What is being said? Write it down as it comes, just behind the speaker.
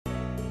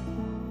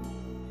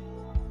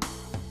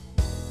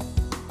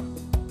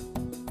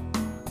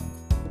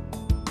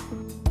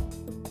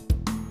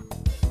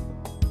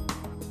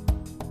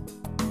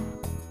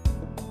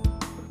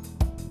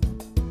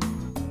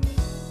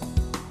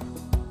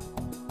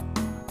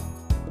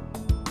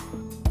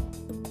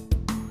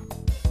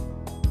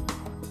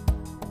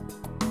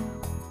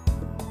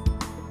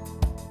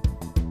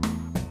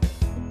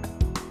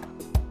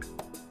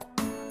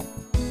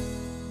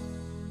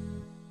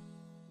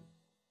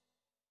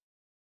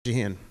Your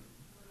hand.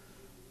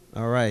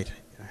 All right.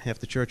 Half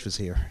the church was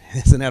here.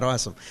 Isn't that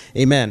awesome?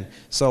 Amen.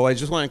 So I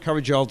just want to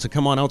encourage you all to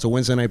come on out to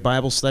Wednesday night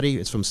Bible study.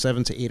 It's from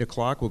 7 to 8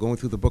 o'clock. We're going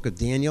through the book of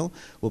Daniel.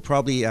 We'll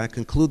probably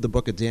conclude the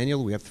book of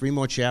Daniel. We have 3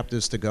 more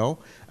chapters to go.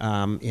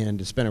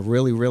 And it's been a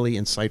really, really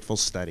insightful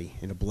study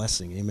and a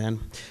blessing. Amen.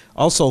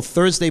 Also,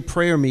 Thursday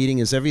prayer meeting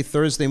is every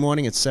Thursday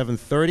morning at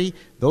 7:30.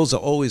 Those are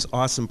always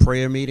awesome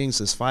prayer meetings.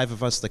 There's 5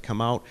 of us that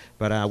come out,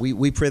 but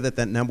we pray that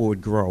number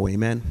would grow.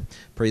 Amen.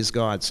 Praise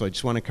God. So I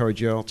just want to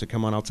encourage you all to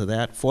come on out to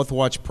that. Fourth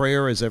watch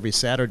prayer is every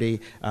Saturday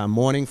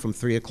morning from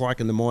 3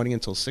 o'clock in the morning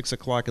until 6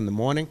 o'clock in the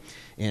morning.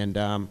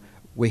 And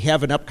we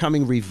have an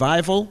upcoming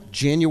revival,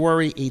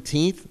 January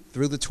 18th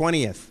through the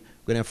 20th.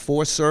 We're going to have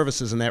 4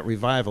 services in that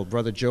revival.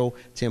 Brother Joe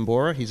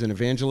Tambora, he's an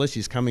evangelist.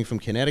 He's coming from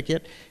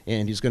Connecticut,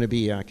 and he's going to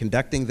be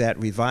conducting that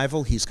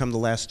revival. He's come the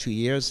last 2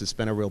 years. It's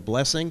been a real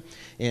blessing.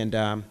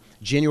 And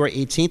January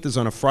 18th is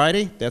on a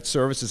Friday. That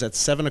service is at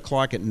 7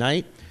 o'clock at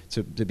night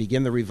to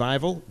begin the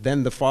revival.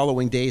 Then the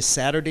following day,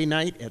 Saturday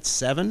night at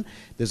 7,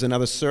 there's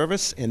another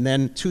service. And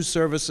then 2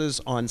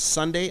 services on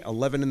Sunday,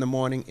 11 in the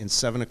morning and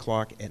 7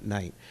 o'clock at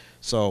night.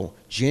 So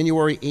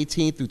January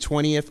 18th through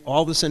 20th,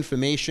 all this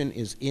information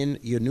is in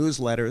your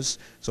newsletters,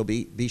 so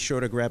be sure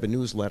to grab a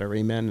newsletter,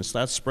 amen, and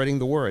start spreading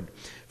the word.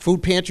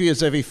 Food pantry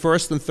is every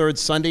first and third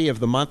Sunday of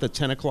the month at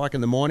 10 o'clock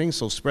in the morning,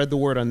 so spread the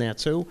word on that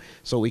too,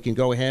 so we can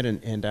go ahead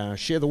and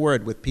share the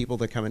word with people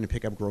that come in and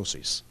pick up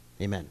groceries,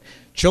 amen.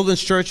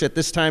 Children's church at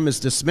this time is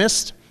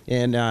dismissed,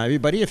 and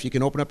everybody, if you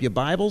can open up your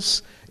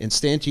Bibles and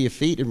stand to your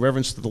feet in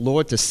reverence to the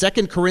Lord, to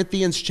 2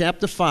 Corinthians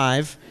chapter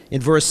 5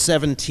 in verse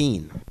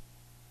 17.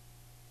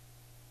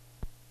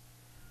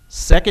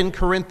 2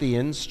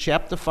 Corinthians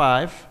chapter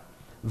 5,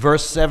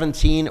 verse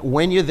 17.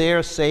 When you're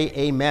there, say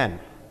amen.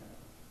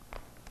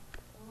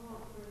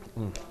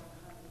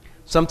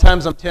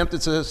 Sometimes I'm tempted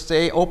to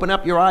say, open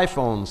up your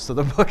iPhones to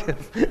the book.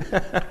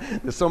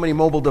 There's so many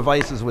mobile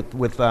devices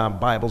with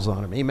Bibles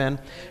on them. Amen.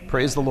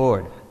 Praise the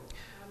Lord.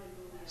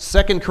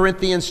 2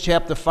 Corinthians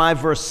chapter 5,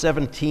 verse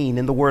 17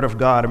 in the Word of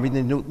God. I'm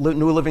reading the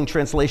New Living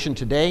Translation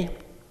today.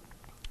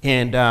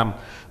 And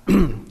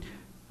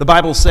the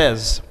Bible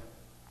says,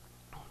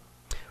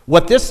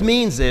 what this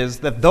means is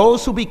that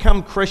those who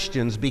become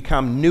Christians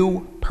become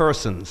new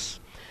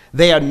persons.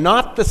 They are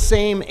not the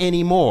same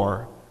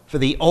anymore, for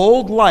the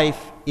old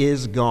life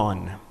is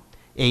gone.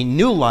 A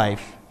new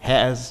life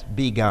has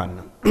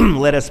begun.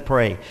 Let us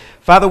pray.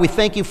 Father, we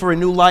thank you for a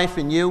new life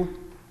in you.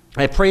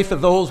 I pray for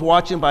those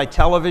watching by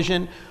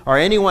television or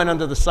anyone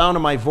under the sound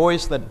of my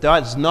voice that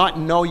does not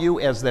know you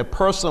as their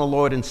personal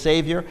Lord and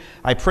Savior.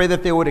 I pray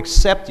that they would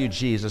accept you,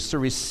 Jesus, to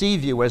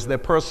receive you as their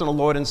personal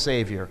Lord and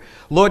Savior.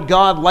 Lord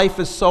God, life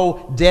is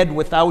so dead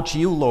without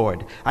you,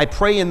 Lord. I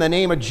pray in the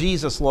name of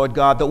Jesus, Lord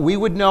God, that we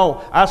would know,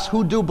 us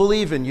who do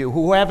believe in you,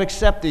 who have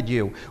accepted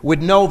you,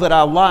 would know that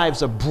our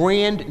lives are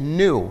brand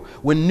new.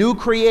 We're new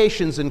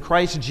creations in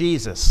Christ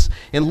Jesus.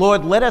 And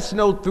Lord, let us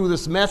know through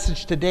this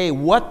message today,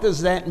 what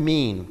does that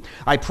mean?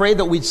 I pray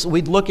that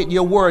we'd look at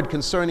your word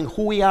concerning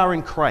who we are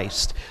in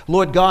Christ.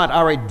 Lord God,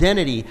 our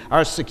identity,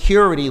 our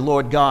security,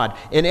 Lord God,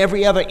 in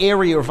every other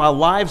area of our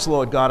lives,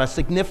 Lord God, our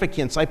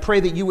significance. I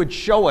pray that you would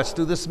show us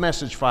through this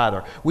message,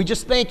 Father. We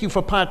just thank you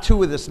for part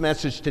 2 of this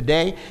message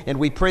today, and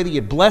we pray that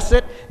you'd bless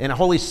it. And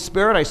Holy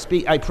Spirit,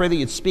 I pray that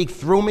you'd speak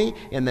through me.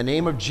 In the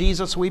name of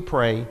Jesus we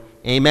pray.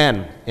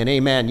 Amen and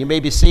amen. You may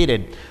be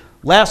seated.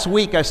 Last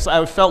week, I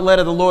felt led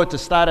of the Lord to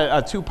start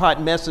a 2-part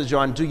message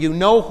on Do You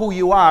Know Who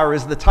You Are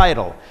is the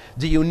title.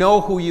 Do you know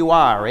who you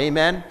are?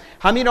 Amen?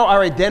 How many know our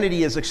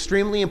identity is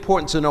extremely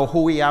important to know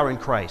who we are in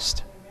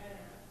Christ?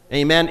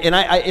 Amen? And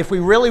if we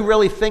really,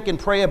 really think and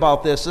pray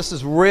about this, this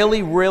is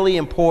really, really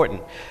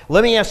important.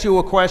 Let me ask you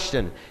a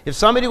question. If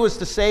somebody was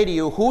to say to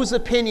you, whose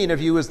opinion of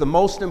you is the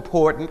most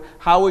important,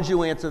 how would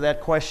you answer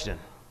that question?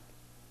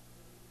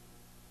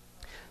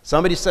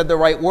 Somebody said the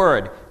right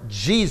word,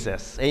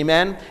 Jesus,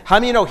 amen? How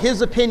many know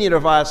his opinion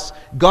of us,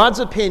 God's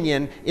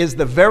opinion, is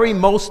the very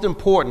most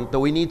important that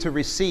we need to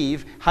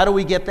receive? How do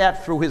we get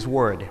that? Through his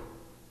word.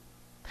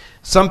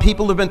 Some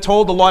people have been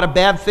told a lot of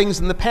bad things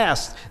in the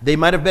past. They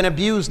might have been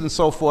abused and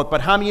so forth, but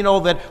how many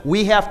know that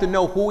we have to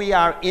know who we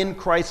are in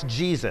Christ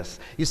Jesus?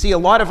 You see, a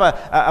lot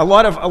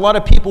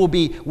of people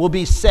will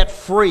be set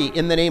free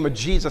in the name of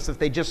Jesus if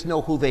they just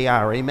know who they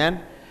are,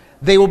 amen?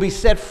 They will be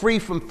set free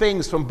from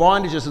things, from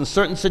bondages and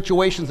certain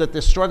situations that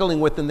they're struggling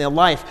with in their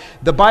life.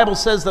 The Bible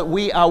says that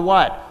we are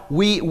what?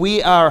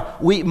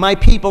 My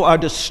people are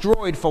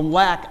destroyed for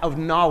lack of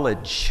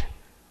knowledge.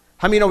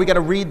 How many know we got to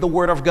read the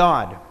Word of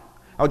God?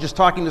 I was just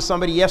talking to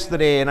somebody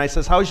yesterday, and I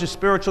says, how's your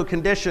spiritual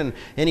condition?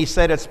 And he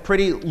said, it's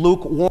pretty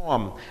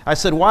lukewarm. I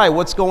said, why?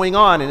 What's going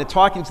on? And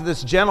talking to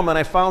this gentleman,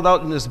 I found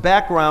out in his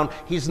background,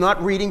 he's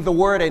not reading the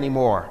Word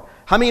anymore.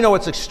 How many know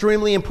it's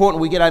extremely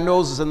important we get our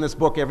noses in this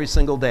book every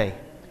single day?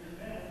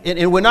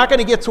 And we're not going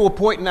to get to a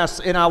point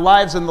in our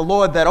lives in the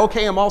Lord that,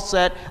 okay, I'm all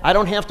set. I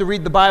don't have to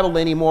read the Bible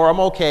anymore. I'm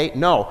okay.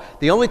 No.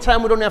 The only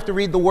time we don't have to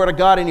read the Word of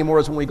God anymore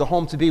is when we go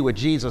home to be with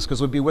Jesus, because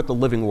we'll be with the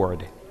living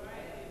Word.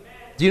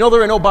 Do you know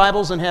there are no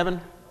Bibles in heaven?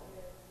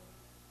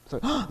 So,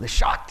 they're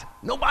shocked.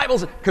 No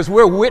Bibles, because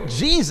we're with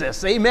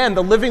Jesus. Amen.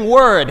 The living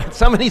word.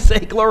 Somebody say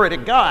glory to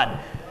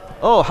God.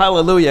 Oh,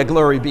 hallelujah.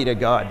 Glory be to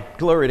God.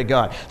 Glory to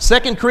God.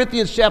 2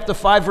 Corinthians chapter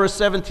 5, verse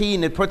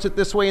 17, it puts it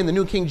this way in the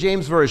New King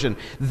James Version.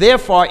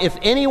 Therefore, if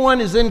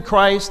anyone is in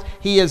Christ,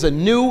 he is a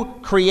new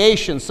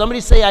creation. Somebody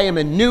say, I am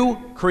a new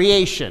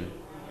creation.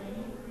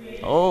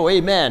 Oh,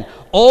 amen.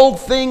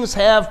 Old things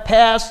have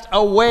passed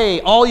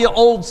away. All your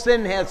old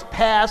sin has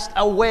passed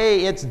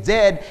away. It's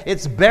dead.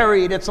 It's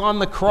buried. It's on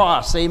the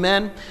cross.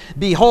 Amen.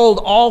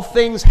 Behold, all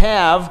things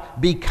have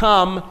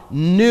become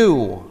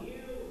new.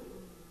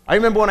 I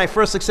remember when I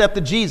first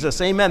accepted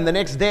Jesus, amen, the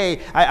next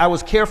day I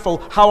was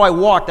careful how I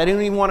walked. I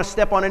didn't even want to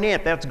step on an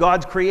ant. That's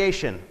God's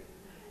creation.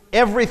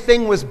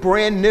 Everything was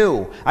brand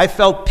new. I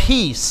felt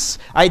peace.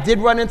 I did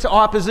run into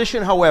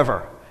opposition,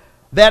 however.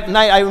 That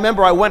night, I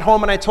remember I went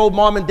home and I told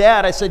Mom and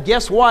Dad, I said,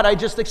 guess what? I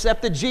just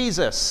accepted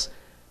Jesus.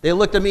 They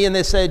looked at me and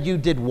they said, you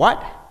did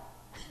what?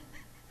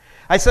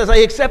 I said, I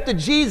accepted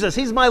Jesus.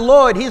 He's my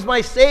Lord. He's my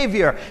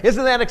Savior.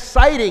 Isn't that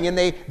exciting? And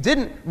they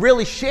didn't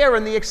really share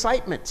in the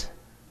excitement,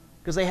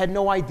 because they had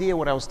no idea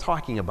what I was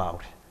talking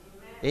about.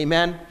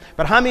 Amen.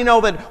 But how many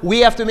know that we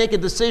have to make a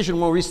decision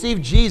when we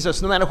receive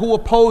Jesus, no matter who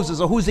opposes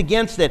or who's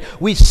against it,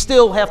 we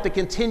still have to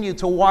continue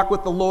to walk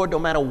with the Lord no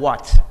matter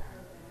what.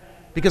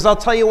 Because I'll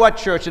tell you what,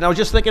 church, and I was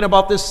just thinking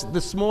about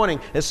this morning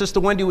as Sister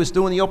Wendy was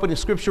doing the opening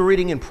scripture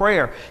reading and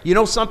prayer. You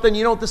know something?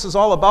 You know what this is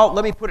all about?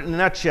 Let me put it in a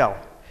nutshell.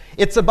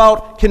 It's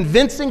about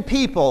convincing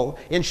people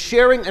and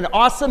sharing an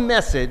awesome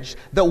message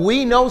that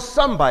we know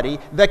somebody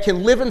that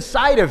can live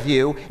inside of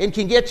you and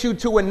can get you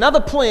to another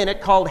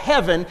planet called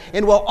heaven,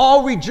 and we'll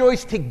all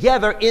rejoice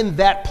together in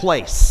that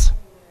place.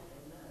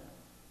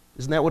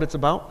 Isn't that what it's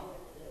about?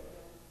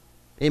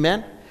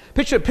 Amen?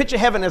 Picture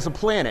heaven as a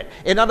planet,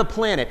 another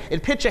planet,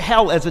 and picture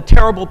hell as a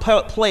terrible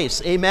place.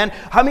 Amen?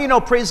 How many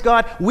know, praise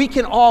God, we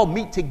can all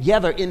meet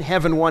together in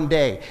heaven one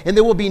day, and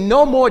there will be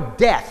no more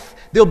death.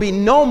 There'll be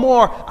no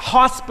more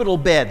hospital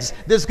beds.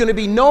 There's going to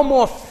be no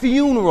more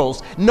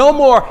funerals, no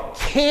more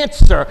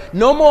cancer,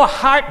 no more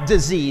heart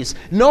disease,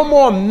 no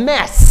more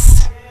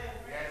mess,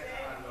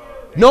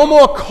 no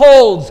more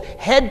colds,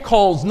 head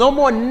colds, no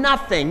more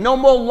nothing, no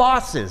more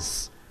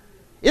losses.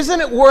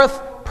 Isn't it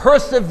worth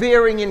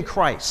persevering in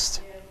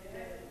Christ?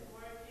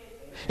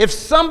 If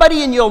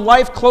somebody in your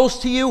life close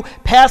to you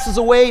passes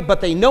away, but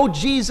they know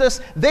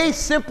Jesus, they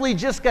simply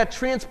just got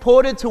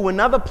transported to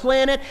another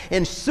planet,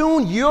 and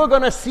soon you're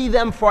going to see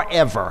them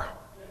forever.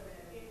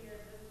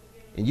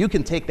 And you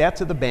can take that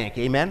to the bank,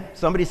 amen?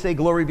 Somebody say,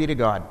 glory be to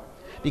God.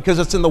 Because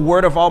it's in the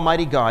Word of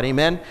Almighty God,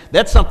 amen?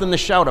 That's something to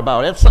shout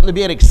about. That's something to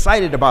be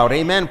excited about,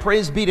 amen?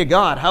 Praise be to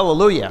God,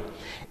 hallelujah.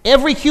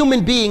 Every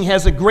human being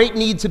has a great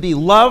need to be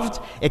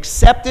loved,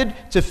 accepted,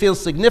 to feel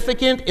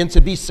significant, and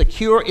to be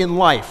secure in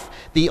life.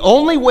 The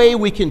only way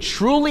we can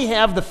truly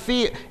have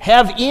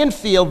and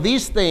feel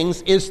these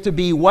things is to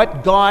be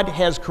what God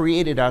has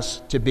created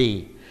us to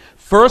be.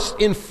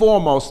 First and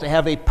foremost, to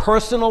have a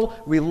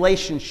personal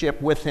relationship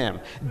with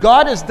Him.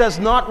 God does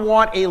not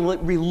want a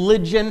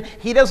religion.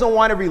 He doesn't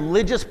want a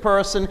religious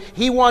person.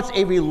 He wants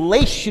a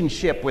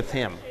relationship with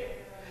Him.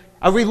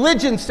 A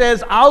religion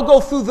says, I'll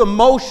go through the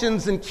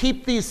motions and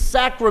keep these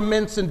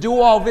sacraments and do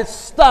all this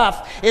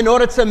stuff in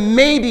order to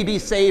maybe be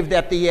saved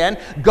at the end.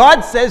 God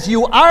says,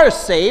 you are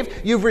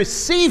saved. You've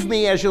received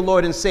me as your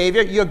Lord and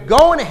Savior. You're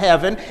going to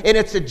heaven, and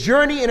it's a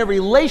journey and a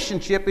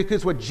relationship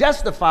because we're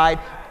justified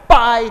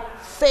by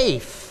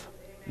faith,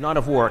 not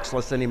of works,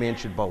 lest any man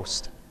should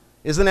boast.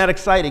 Isn't that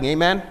exciting?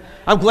 Amen?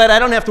 I'm glad I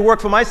don't have to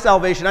work for my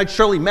salvation. I'd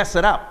surely mess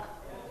it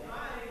up.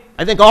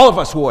 I think all of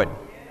us would.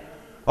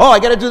 Oh, I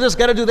got to do this,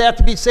 got to do that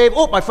to be saved.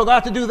 Oh, I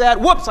forgot to do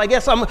that. Whoops, I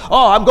guess I'm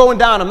going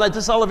down.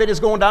 This elevator's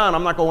going down.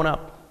 I'm not going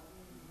up.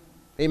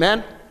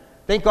 Amen?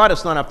 Thank God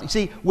it's not up. You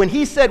see, when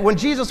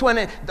Jesus went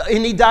in,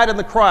 and He died on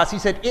the cross, He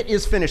said, it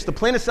is finished. The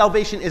plan of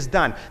salvation is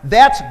done.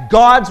 That's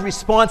God's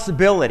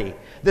responsibility.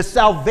 The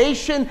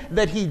salvation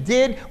that He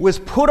did was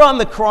put on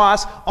the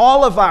cross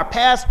all of our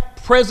past,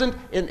 present,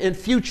 and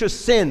future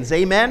sins.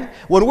 Amen?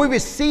 When we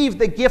receive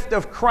the gift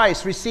of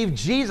Christ, receive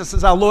Jesus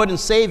as our Lord and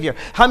Savior,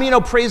 how many know,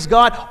 praise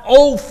God,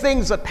 old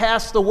things are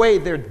passed away,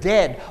 they're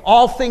dead.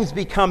 All things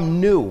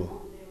become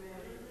new.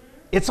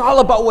 It's all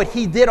about what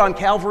He did on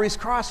Calvary's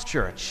cross,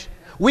 church.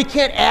 We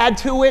can't add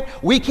to it.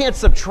 We can't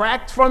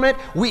subtract from it.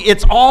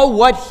 It's all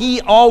what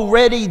He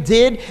already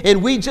did,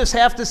 and we just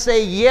have to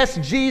say, yes,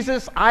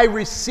 Jesus, I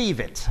receive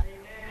it.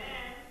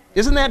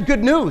 Isn't that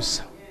good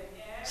news?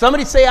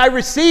 Somebody say, I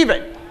receive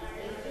it.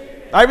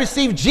 I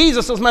receive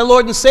Jesus as my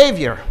Lord and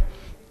Savior.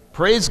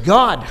 Praise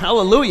God.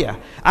 Hallelujah.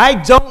 I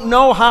don't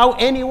know how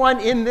anyone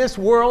in this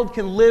world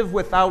can live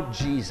without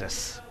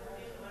Jesus.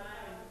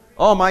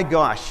 Oh my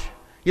gosh.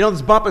 You know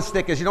those bumper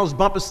stickers? You know those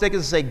bumper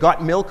stickers that say,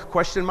 got milk,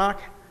 question mark?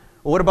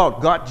 Or what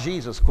about got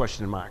Jesus,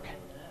 question mark?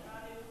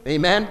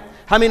 Amen?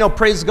 How many know,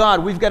 praise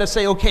God, we've got to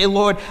say, okay,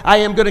 Lord, I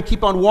am going to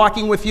keep on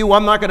walking with you.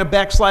 I'm not going to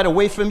backslide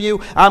away from you.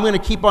 I'm going to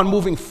keep on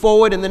moving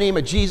forward in the name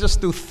of Jesus,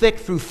 through thick,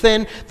 through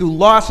thin, through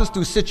losses,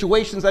 through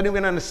situations I don't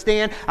even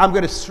understand. I'm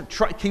going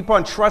to keep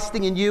on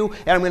trusting in you,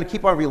 and I'm going to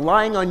keep on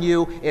relying on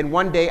you, and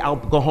one day I'll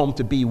go home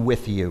to be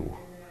with you.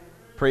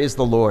 Praise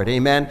the Lord.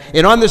 Amen?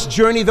 And on this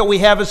journey that we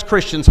have as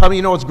Christians, how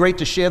many know it's great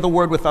to share the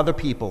word with other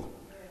people?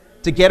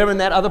 To get them in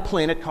that other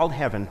planet called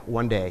heaven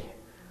one day.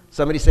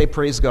 Somebody say,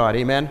 praise God.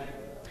 Amen?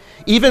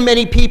 Even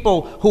many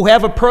people who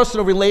have a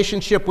personal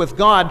relationship with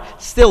God,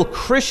 still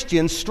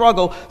Christians,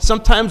 struggle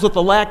sometimes with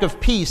a lack of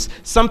peace.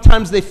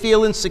 Sometimes they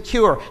feel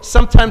insecure,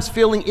 sometimes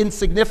feeling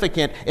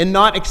insignificant and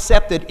not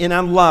accepted and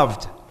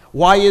unloved.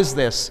 Why is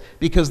this?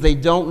 Because they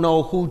don't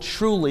know who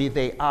truly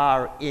they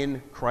are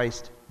in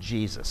Christ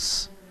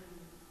Jesus.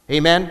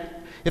 Amen?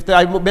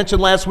 I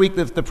mentioned last week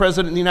that if the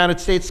President of the United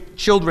States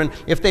children,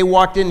 if they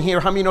walked in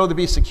here, how many know there'd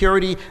be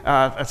security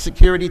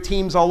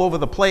teams all over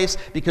the place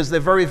because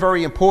they're very,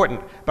 very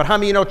important. But how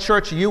many know,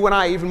 church, you and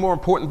I are even more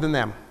important than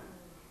them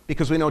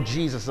because we know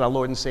Jesus is our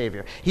Lord and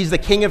Savior. He's the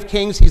King of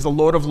Kings. He's the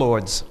Lord of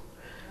Lords.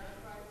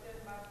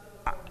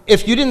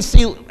 If you didn't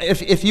see,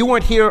 if you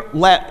weren't here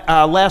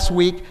last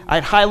week,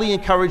 I'd highly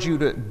encourage you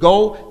to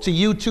go to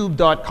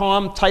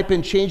youtube.com, type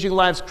in Changing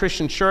Lives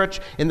Christian Church,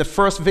 and the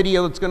first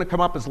video that's going to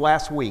come up is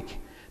last week.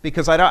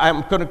 Because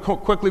I'm going to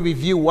quickly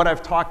review what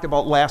I've talked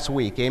about last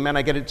week. Amen?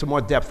 I get into more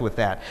depth with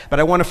that. But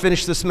I want to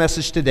finish this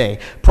message today.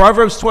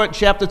 Proverbs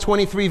chapter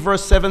 23,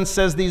 verse 7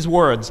 says these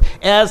words,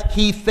 "As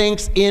he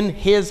thinks in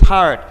his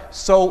heart,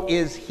 so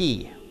is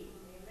he."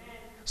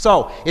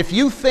 So, if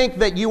you think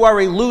that you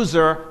are a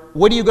loser,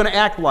 what are you going to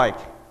act like?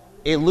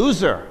 A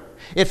loser.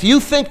 If you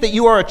think that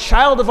you are a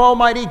child of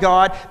Almighty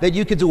God, that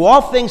you can do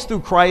all things through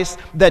Christ,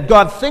 that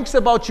God thinks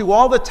about you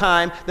all the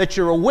time, that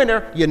you're a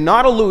winner, you're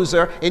not a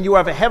loser, and you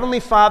have a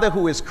Heavenly Father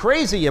who is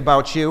crazy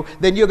about you,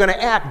 then you're going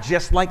to act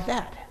just like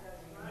that.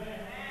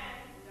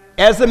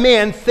 As a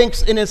man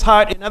thinks in his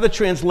heart, another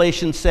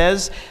translation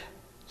says,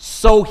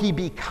 so he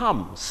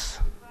becomes.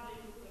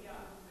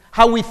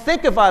 How we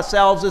think of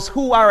ourselves is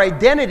who our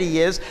identity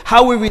is,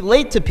 how we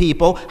relate to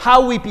people,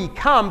 how we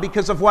become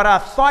because of what our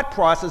thought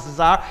processes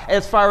are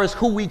as far as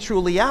who we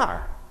truly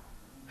are.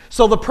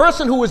 So the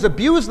person who was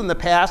abused in the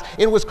past,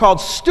 it was called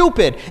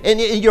stupid,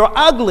 and you're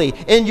ugly,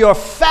 and you're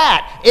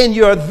fat, and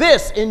you're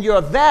this, and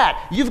you're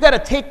that. You've got to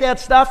take that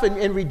stuff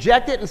and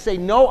reject it and say,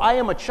 no, I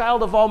am a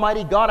child of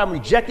Almighty God. I'm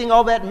rejecting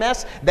all that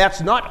mess.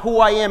 That's not who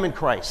I am in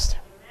Christ.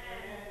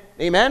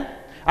 Amen?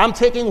 I'm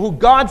taking who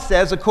God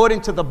says,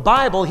 according to the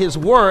Bible, His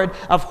Word,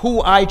 of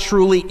who I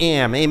truly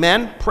am.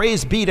 Amen?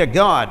 Praise be to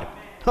God.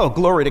 Oh,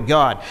 glory to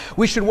God.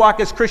 We should walk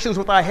as Christians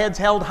with our heads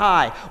held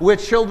high. We're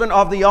children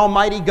of the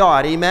Almighty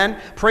God.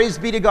 Amen? Praise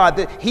be to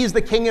God. He's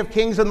the King of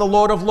Kings and the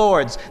Lord of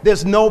Lords.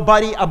 There's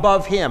nobody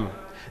above Him.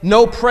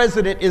 No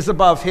president is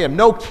above Him.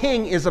 No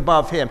king is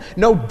above Him.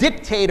 No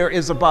dictator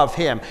is above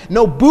Him.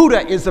 No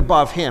Buddha is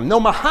above Him.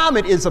 No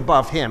Muhammad is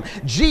above Him.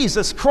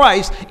 Jesus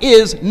Christ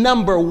is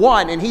number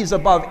one, and He's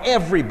above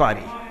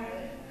everybody.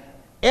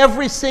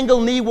 Every single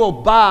knee will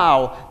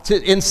bow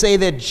and say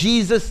that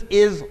Jesus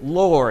is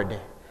Lord.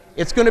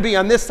 It's going to be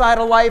on this side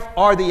of life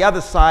or the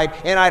other side,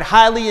 and I'd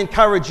highly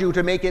encourage you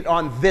to make it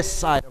on this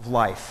side of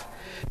life.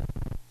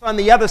 On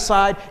the other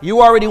side,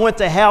 you already went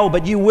to hell,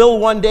 but you will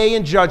one day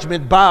in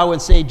judgment bow and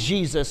say,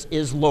 Jesus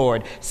is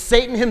Lord.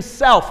 Satan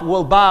himself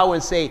will bow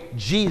and say,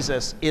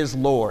 Jesus is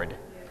Lord.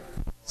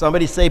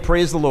 Somebody say,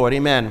 praise the Lord.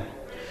 Amen.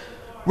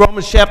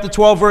 Romans chapter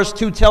 12, verse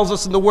 2 tells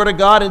us in the Word of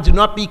God, and do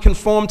not be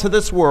conformed to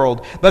this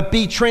world, but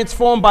be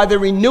transformed by the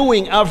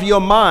renewing of your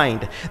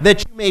mind,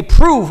 that you may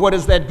prove what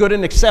is that good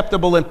and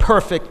acceptable and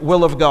perfect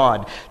will of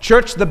God.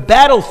 Church, the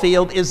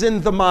battlefield is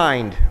in the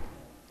mind.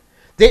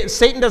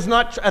 Satan does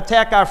not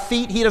attack our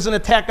feet. He doesn't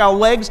attack our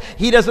legs.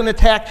 He doesn't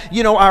attack,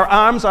 our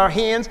arms, our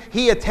hands.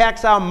 He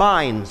attacks our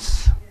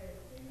minds.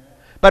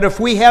 But if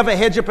we have a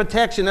hedge of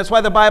protection, that's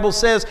why the Bible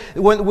says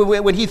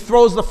when he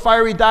throws the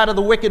fiery dart of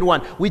the wicked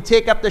one, we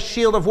take up the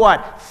shield of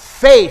what?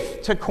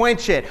 Faith to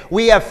quench it.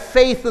 We have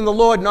faith in the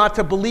Lord not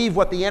to believe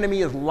what the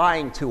enemy is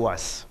lying to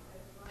us.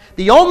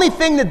 The only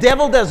thing the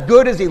devil does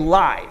good is he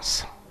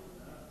lies.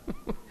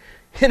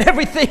 And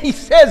everything he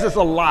says is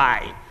a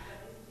lie.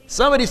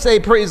 Somebody say,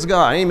 praise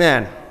God.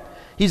 Amen.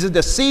 He's a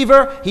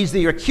deceiver. He's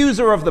the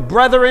accuser of the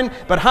brethren.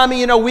 But how many of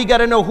you know we got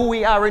to know who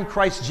we are in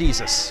Christ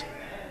Jesus?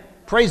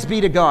 Praise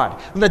be to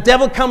God. When the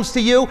devil comes to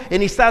you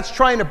and he starts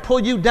trying to pull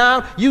you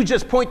down, you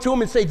just point to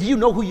him and say, do you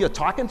know who you're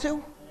talking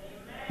to?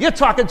 You're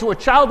talking to a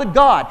child of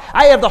God.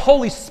 I have the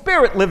Holy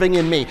Spirit living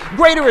in me.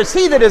 Greater is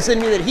He that is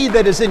in me than he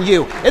that is in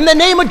you. In the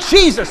name of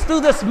Jesus, through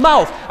this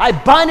mouth, I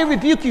bind and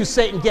rebuke you,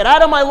 Satan. Get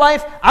out of my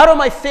life, out of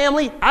my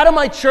family, out of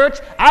my church,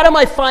 out of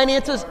my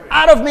finances,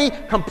 out of me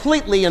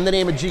completely in the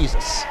name of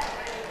Jesus.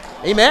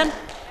 Amen?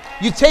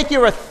 You take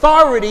your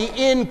authority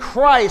in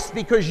Christ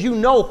because you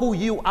know who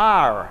you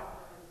are.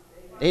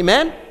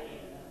 Amen?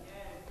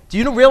 Do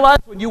you realize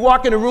when you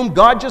walk in a room,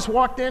 God just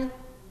walked in?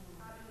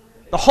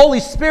 The Holy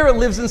Spirit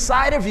lives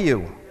inside of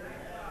you.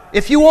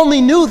 If you only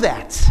knew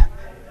that.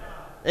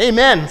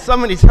 Amen.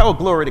 Somebody tell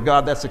glory to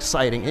God. That's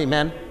exciting.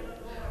 Amen.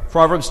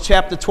 Proverbs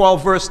chapter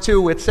 12, verse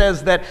 2, it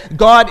says that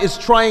God is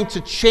trying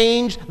to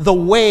change the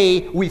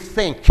way we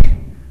think.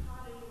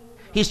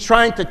 He's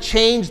trying to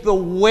change the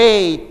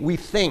way we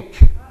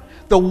think.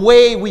 The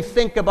way we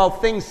think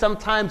about things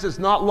sometimes is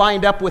not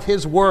lined up with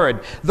His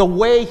Word. The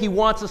way He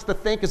wants us to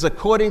think is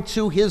according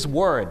to His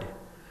Word.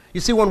 You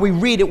see, when we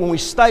read it, when we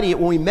study it,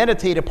 when we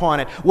meditate upon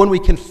it, when we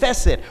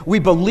confess it, we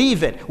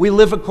believe it, we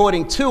live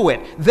according to it,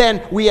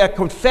 then we are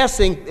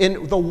confessing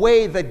in the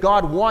way that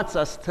God wants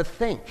us to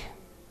think.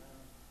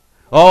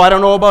 Oh, I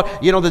don't know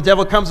about, the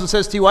devil comes and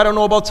says to you, I don't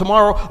know about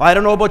tomorrow. I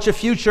don't know about your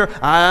future.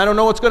 I don't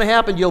know what's going to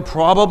happen. You'll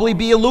probably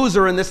be a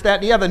loser in this, that,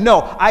 and the other. No,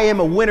 I am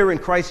a winner in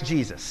Christ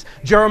Jesus.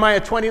 Jeremiah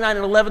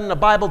 29:11 in the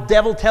Bible,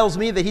 devil tells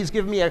me that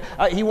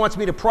he wants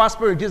me to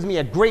prosper and gives me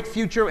a great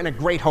future and a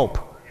great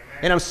hope.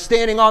 And I'm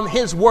standing on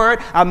His Word.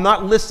 I'm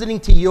not listening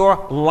to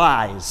your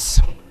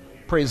lies.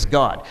 Praise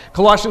God.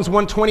 Colossians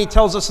 1:20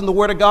 tells us in the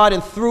Word of God,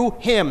 and through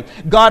Him,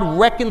 God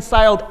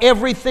reconciled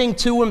everything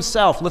to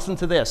Himself. Listen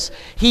to this.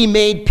 He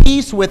made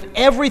peace with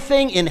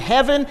everything in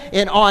heaven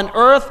and on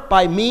earth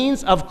by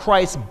means of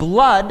Christ's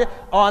blood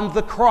on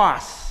the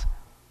cross.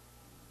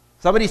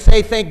 Somebody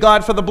say, thank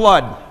God for the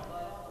blood.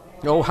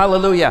 Oh,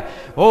 hallelujah.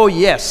 Oh,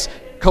 yes.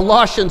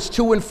 Colossians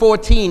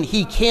 2:14,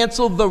 He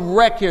canceled the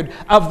record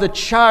of the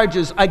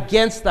charges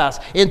against us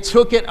and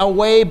took it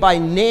away by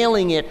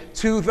nailing it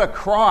to the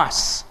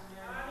cross.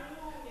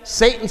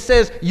 Satan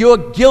says,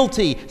 you're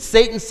guilty.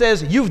 Satan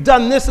says, you've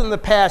done this in the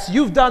past.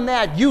 You've done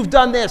that. You've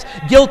done this.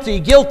 Guilty,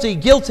 guilty,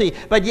 guilty.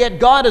 But yet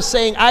God is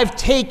saying, I've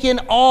taken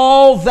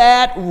all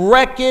that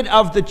record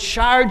of the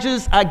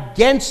charges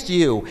against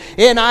you,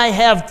 and I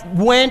have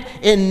went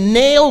and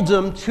nailed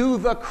them to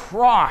the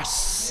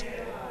cross.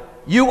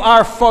 You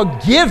are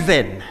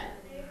forgiven.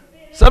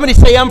 Somebody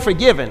say, I'm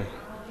forgiven.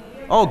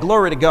 Oh,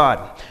 glory to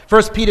God.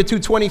 1 Peter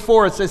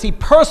 2:24, it says, He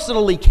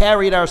personally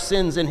carried our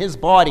sins in His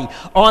body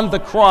on the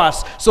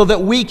cross so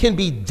that we can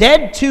be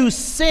dead to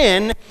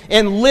sin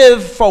and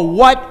live for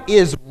what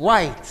is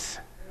right.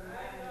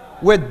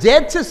 We're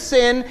dead to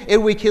sin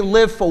and we can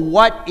live for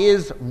what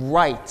is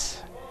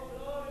right.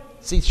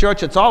 See,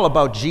 church, it's all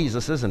about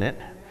Jesus, isn't it?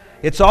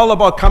 It's all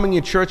about coming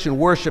to church and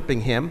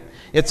worshiping Him.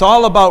 It's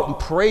all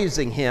about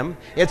praising Him.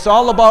 It's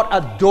all about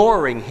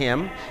adoring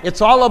Him.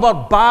 It's all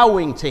about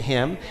bowing to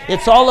Him.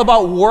 It's all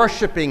about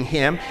worshiping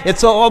Him.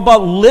 It's all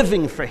about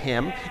living for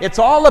Him. It's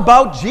all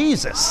about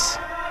Jesus.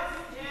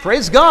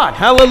 Praise God.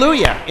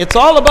 Hallelujah. It's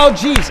all about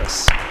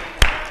Jesus.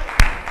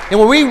 And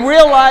when we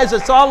realize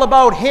it's all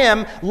about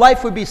Him,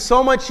 life would be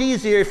so much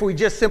easier if we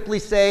just simply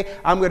say,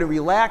 I'm going to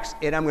relax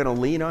and I'm going to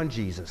lean on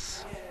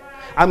Jesus.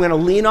 I'm going to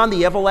lean on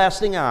the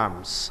everlasting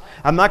arms.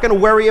 I'm not going to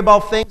worry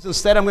about things.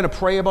 Instead, I'm going to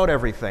pray about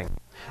everything.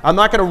 I'm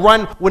not going to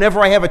run whenever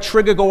I have a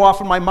trigger go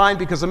off in my mind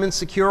because I'm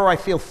insecure or I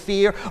feel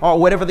fear or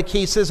whatever the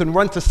case is and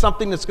run to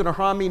something that's going to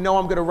harm me. No,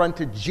 I'm going to run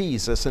to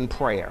Jesus in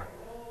prayer.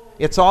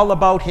 It's all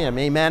about Him.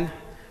 Amen.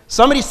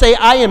 Somebody say,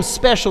 I am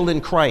special in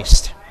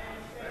Christ.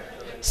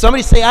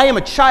 Somebody say, I am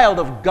a child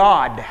of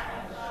God.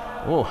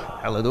 Oh,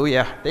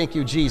 hallelujah. Thank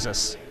you,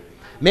 Jesus.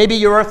 Maybe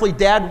your earthly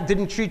dad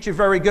didn't treat you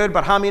very good,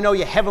 but how many know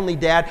your heavenly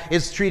dad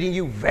is treating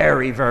you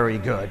very, very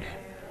good?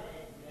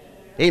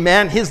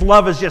 Amen. His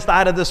love is just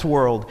out of this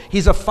world.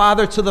 He's a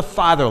father to the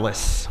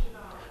fatherless.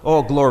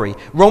 Oh, glory.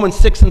 Romans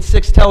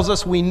 6:6 tells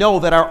us we know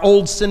that our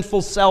old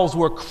sinful selves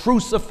were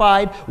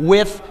crucified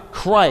with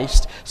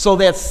Christ so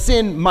that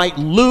sin might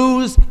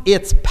lose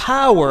its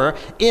power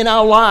in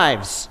our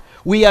lives.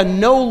 We are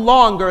no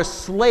longer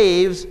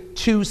slaves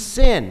to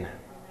sin.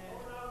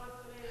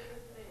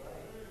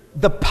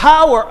 The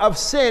power of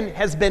sin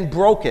has been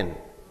broken.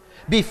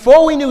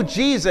 Before we knew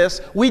Jesus,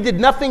 we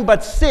did nothing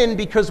but sin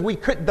because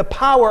the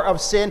power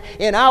of sin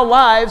in our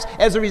lives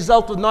as a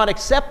result of not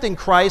accepting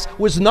Christ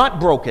was not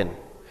broken.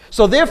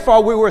 So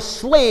therefore, we were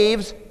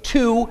slaves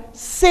to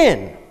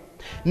sin.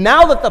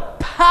 Now that the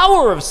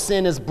power of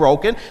sin is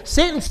broken,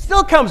 Satan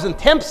still comes and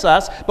tempts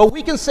us, but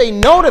we can say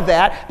no to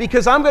that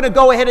because I'm going to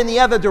go ahead in the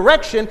other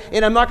direction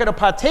and I'm not going to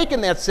partake in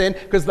that sin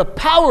because the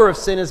power of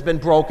sin has been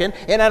broken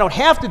and I don't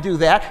have to do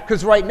that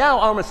because right now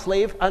I'm a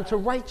slave unto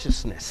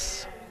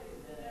righteousness.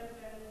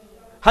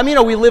 How many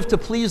know we live to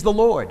please the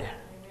Lord,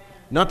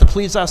 not to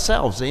please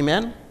ourselves?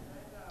 Amen?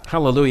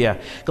 Hallelujah.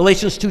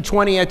 Galatians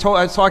 2:20, I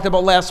talked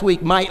about last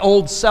week. My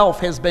old self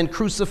has been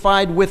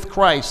crucified with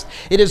Christ.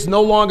 It is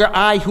no longer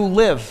I who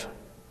live.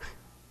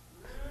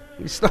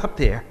 You stop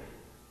there.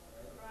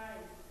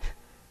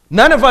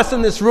 None of us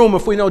in this room,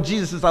 if we know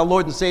Jesus is our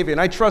Lord and Savior,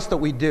 and I trust that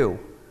we do,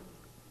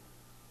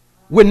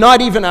 we're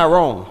not even our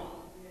own.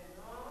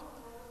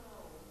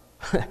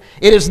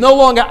 It is no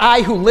longer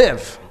I who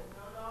live.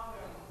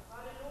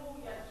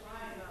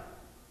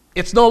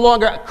 It's no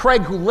longer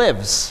Craig who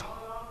lives.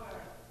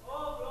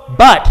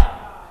 But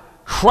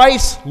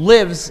Christ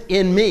lives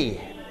in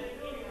me.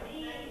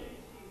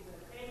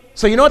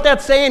 So you know what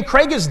that's saying?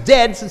 Craig is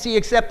dead since he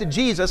accepted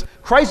Jesus.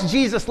 Christ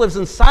Jesus lives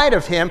inside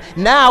of him.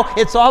 Now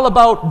it's all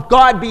about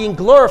God being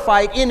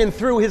glorified in and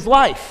through his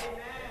life.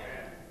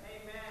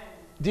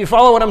 Do you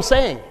follow what I'm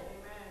saying?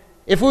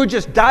 If we would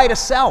just die to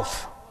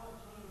self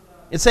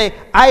and say,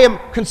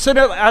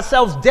 consider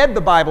ourselves dead, the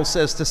Bible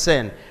says, to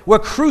sin. We're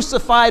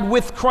crucified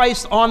with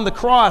Christ on the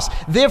cross.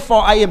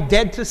 Therefore, I am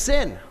dead to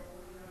sin.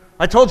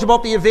 I told you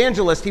about the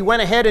evangelist. He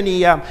went ahead and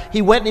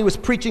he was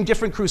preaching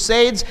different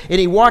crusades, and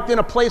he walked in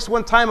a place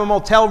one time, a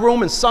motel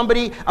room, and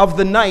somebody of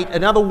the night,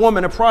 another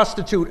woman, a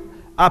prostitute,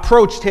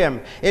 approached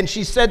him, and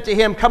she said to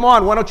him, "Come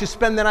on, why don't you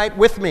spend the night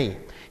with me?"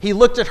 He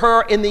looked at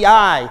her in the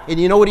eye, and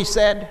you know what he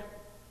said?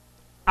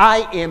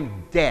 "I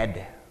am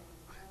dead."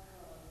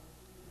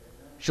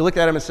 She looked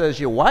at him and says,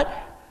 "You what?"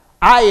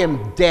 "I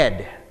am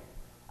dead.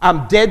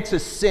 I'm dead to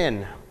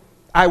sin.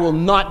 I will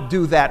not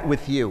do that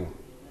with you."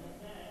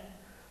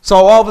 So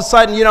all of a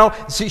sudden,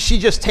 she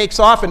just takes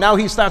off, and now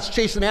he starts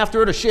chasing after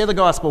her to share the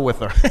gospel with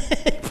her.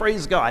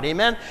 Praise God,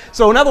 amen?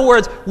 So in other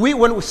words,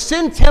 when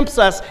sin tempts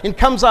us and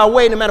comes our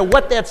way, no matter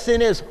what that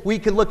sin is, we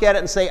can look at it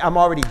and say, "I'm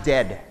already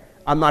dead.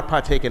 I'm not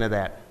partaking of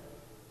that."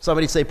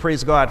 Somebody say,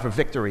 "Praise God for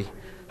victory."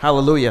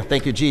 Hallelujah.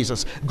 Thank you,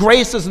 Jesus.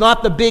 Grace is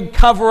not the big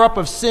cover-up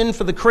of sin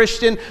for the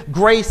Christian.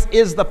 Grace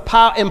is the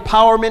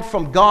empowerment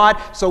from God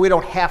so we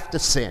don't have to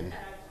sin.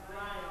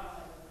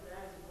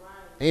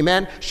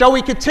 Amen. Shall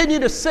we continue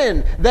to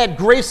sin that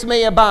grace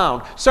may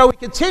abound? Shall we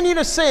continue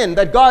to sin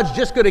that God's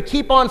just going to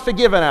keep on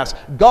forgiving us?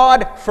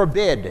 God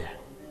forbid.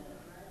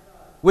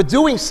 We're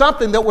doing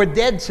something that we're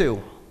dead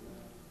to.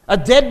 A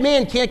dead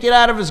man can't get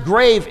out of his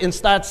grave and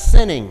start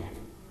sinning.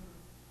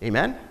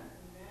 Amen?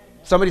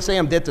 Somebody say,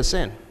 "I'm dead to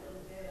sin."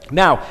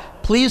 Now,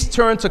 please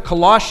turn to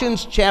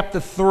Colossians chapter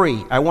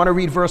 3. I want to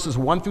read verses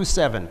 1 through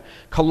 7.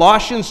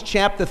 Colossians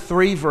chapter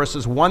 3,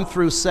 verses 1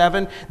 through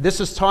 7. This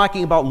is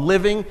talking about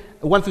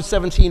 1 through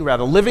 17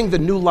 rather, living the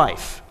new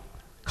life.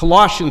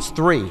 Colossians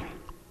 3.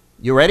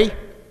 You ready?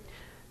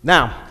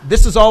 Now,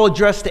 this is all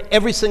addressed to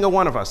every single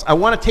one of us. I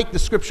want to take the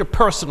scripture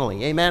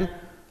personally. Amen?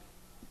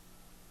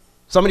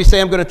 Somebody say,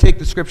 "I'm going to take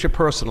the scripture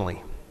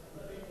personally."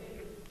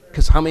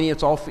 Because how many?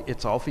 It's all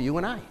for you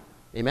and I.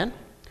 Amen?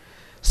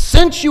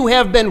 "Since you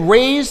have been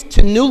raised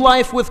to new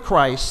life with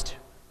Christ,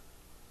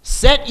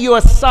 set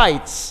your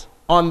sights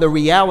on the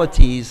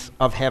realities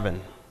of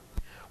heaven,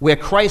 where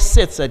Christ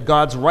sits at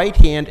God's right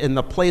hand in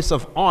the place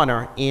of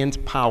honor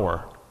and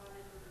power."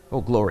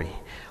 Oh, glory.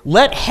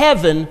 "Let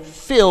heaven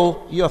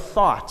fill your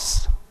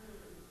thoughts."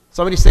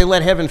 Somebody say,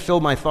 "Let heaven fill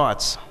my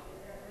thoughts."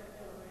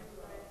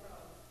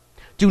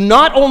 "Do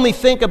not only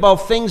think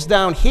about things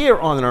down here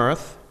on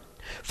earth,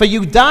 for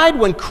you died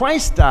when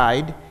Christ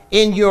died,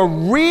 and your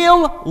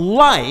real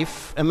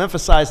life," I'm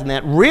emphasizing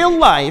that, real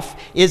life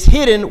is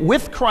hidden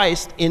with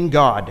Christ in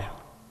God.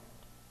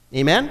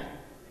 Amen?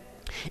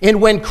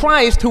 "And when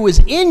Christ, who is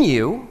in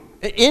you,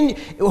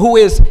 who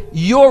is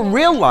your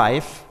real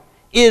life,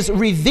 is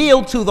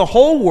revealed to the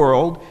whole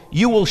world,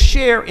 you will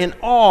share in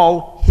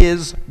all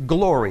his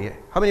glory."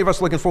 How many of us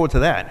are looking forward to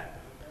that?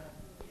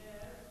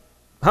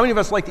 How many of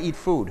us like to eat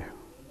food?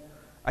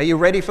 Are you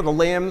ready for the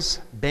Lamb's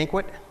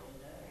banquet?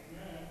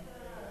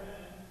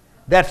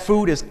 That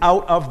food is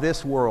out of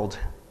this world.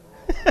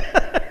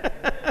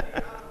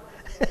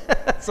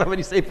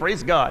 Somebody say,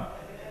 "Praise God."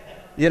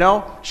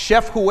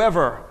 Chef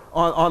whoever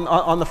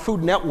on the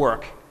Food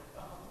Network,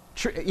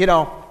 he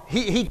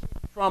can't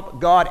trump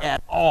God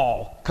at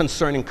all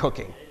concerning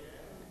cooking.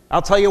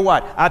 I'll tell you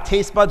what, our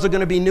taste buds are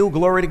going to be new,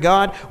 glory to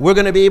God. We're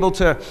going to be able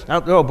to,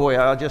 oh boy,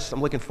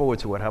 I'm looking forward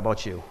to it. How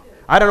about you?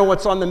 I don't know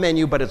what's on the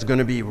menu, but it's going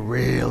to be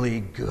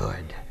really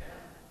good.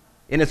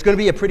 And it's going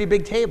to be a pretty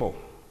big table.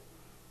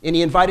 And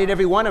he invited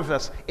every one of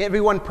us, every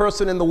one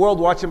person in the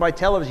world watching by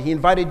television. He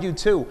invited you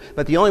too.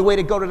 But the only way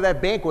to go to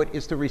that banquet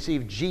is to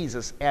receive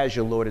Jesus as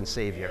your Lord and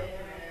Savior.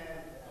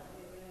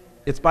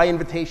 It's by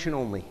invitation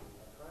only.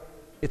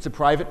 It's a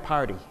private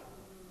party.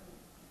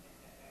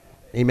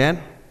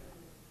 Amen?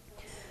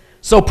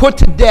 So put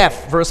to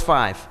death, verse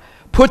 5,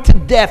 put to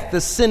death the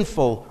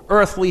sinful,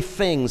 earthly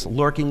things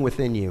lurking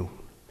within you.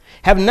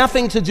 Have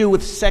nothing to do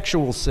with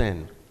sexual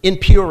sin,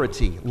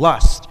 impurity,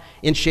 lust,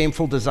 and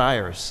shameful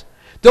desires.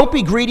 Don't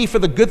be greedy for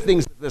the good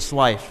things of this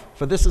life,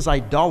 for this is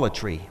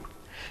idolatry.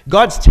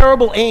 God's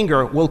terrible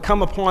anger will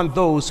come upon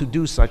those who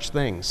do such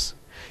things.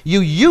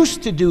 You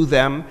used to do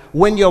them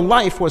when your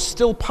life was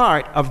still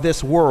part of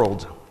this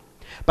world.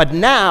 But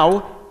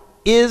now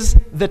is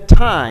the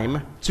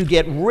time to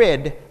get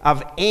rid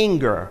of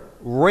anger,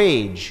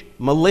 rage,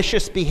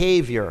 malicious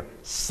behavior,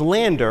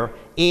 slander,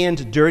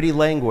 and dirty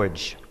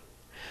language.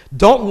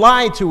 Don't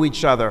lie to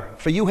each other,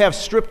 for you have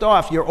stripped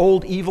off your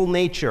old evil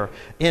nature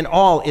and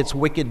all its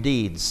wicked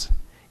deeds.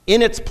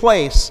 In its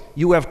place,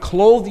 you have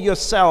clothed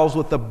yourselves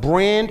with a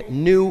brand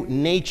new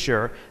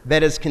nature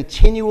that is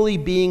continually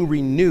being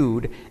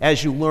renewed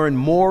as you learn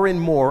more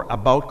and more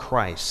about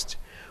Christ,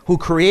 who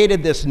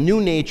created this new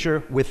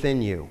nature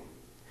within you.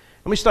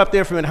 Let me stop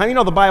there for a minute. How do you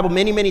know the Bible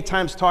many, many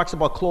times talks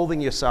about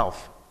clothing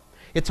yourself?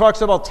 It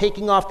talks about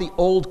taking off the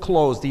old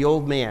clothes, the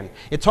old man.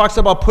 It talks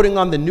about putting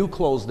on the new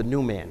clothes, the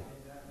new man.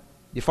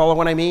 You follow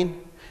what I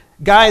mean?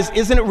 Guys,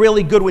 isn't it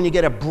really good when you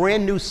get a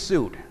brand new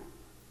suit?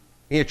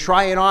 You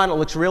try it on, it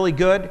looks really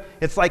good.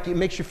 It's like it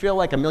makes you feel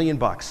like $1 million,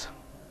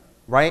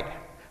 right?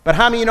 But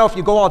how many of you know if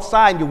you go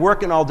outside and you're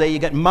working all day, you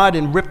get mud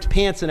and ripped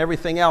pants and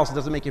everything else, it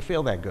doesn't make you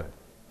feel that good?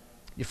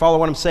 You follow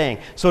what I'm saying?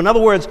 So in other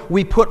words,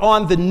 we put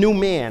on the new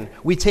man.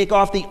 We take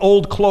off the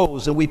old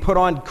clothes and we put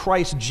on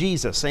Christ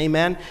Jesus.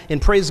 Amen?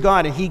 And praise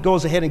God. And he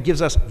goes ahead and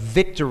gives us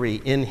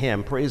victory in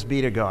him. Praise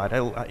be to God.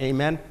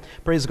 Amen?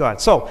 Praise God.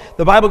 So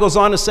the Bible goes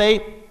on to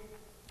say,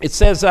 it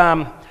says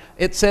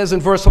in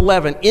verse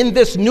 11, in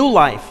this new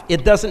life,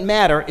 it doesn't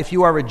matter if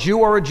you are a Jew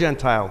or a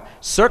Gentile,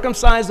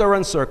 circumcised or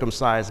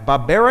uncircumcised,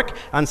 barbaric,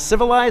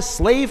 uncivilized,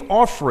 slave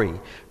or free.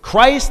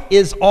 Christ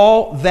is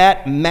all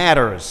that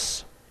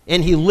matters.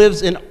 And he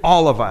lives in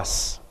all of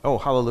us. Oh,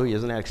 hallelujah.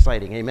 Isn't that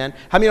exciting? Amen.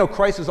 How many know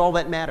Christ is all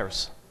that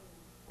matters?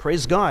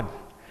 Praise God.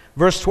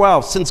 Verse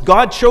 12, since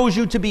God chose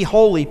you to be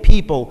holy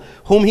people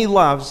whom he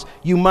loves,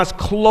 you must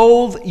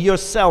clothe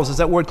yourselves, is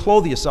that word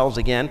clothe yourselves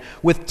again,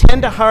 with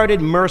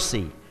tender-hearted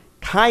mercy,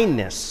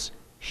 kindness,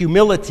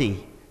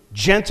 humility,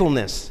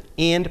 gentleness,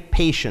 and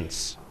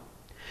patience.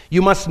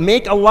 You must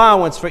make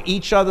allowance for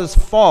each other's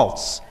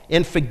faults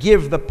and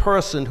forgive the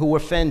person who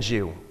offends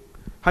you.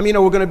 How many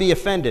know we're going to be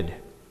offended?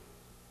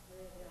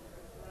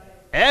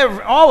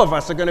 All of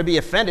us are going to be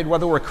offended,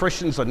 whether we're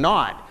Christians or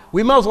not.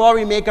 We might as well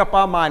already make up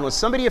our mind. When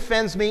somebody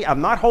offends me,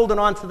 I'm not holding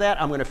on to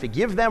that. I'm going to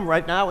forgive them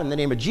right now in the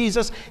name of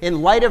Jesus.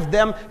 In light of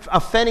them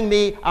offending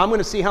me, I'm going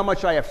to see how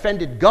much I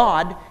offended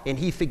God, and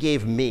he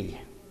forgave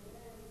me.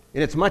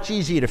 And it's much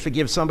easier to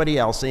forgive somebody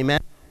else. Amen?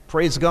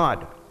 Praise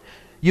God.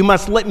 You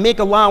must make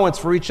allowance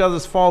for each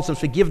other's faults and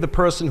forgive the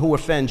person who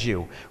offends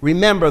you.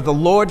 Remember, the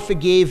Lord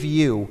forgave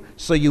you,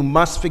 so you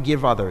must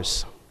forgive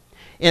others.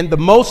 And the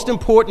most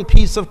important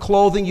piece of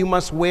clothing you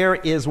must wear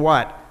is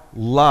what?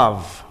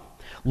 Love.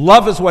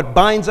 Love is what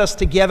binds us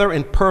together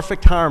in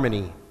perfect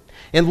harmony.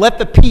 And let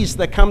the peace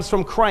that comes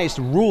from Christ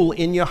rule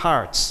in your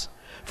hearts.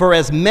 For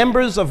as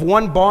members of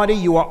one body,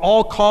 you are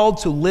all called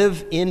to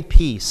live in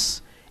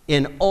peace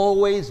and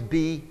always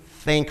be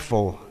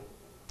thankful.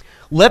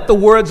 Let the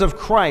words of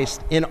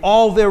Christ in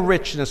all their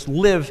richness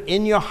live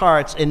in your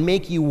hearts and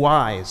make you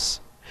wise.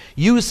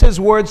 Use his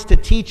words to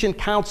teach and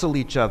counsel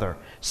each other.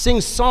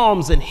 Sing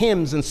psalms and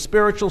hymns and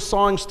spiritual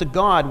songs to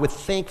God with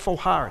thankful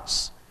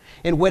hearts.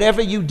 And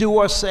whatever you do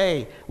or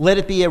say, let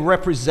it be a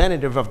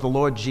representative of the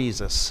Lord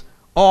Jesus,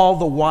 all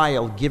the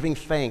while giving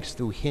thanks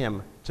through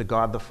him to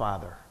God the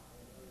Father.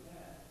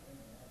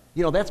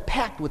 You know, that's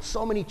packed with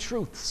so many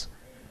truths.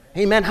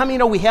 Amen. How many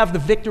know we have the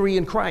victory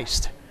in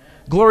Christ?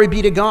 Glory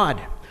be to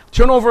God.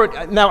 Turn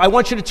over, now I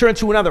want you to turn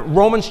to another,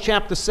 Romans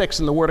chapter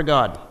 6 in the Word of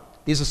God.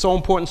 These are so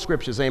important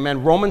scriptures,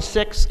 amen. Romans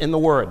 6 in the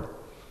Word.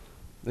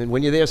 And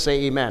when you're there,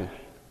 say amen.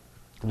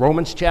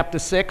 Romans chapter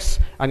 6,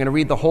 I'm going to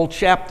read the whole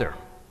chapter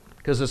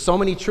because there's so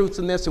many truths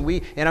in this, and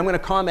I'm going to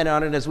comment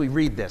on it as we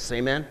read this,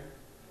 amen.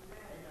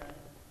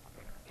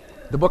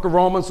 The book of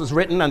Romans was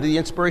written under the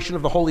inspiration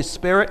of the Holy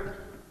Spirit,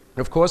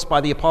 of course,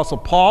 by the Apostle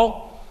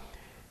Paul.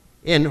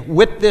 And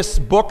with this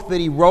book that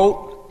he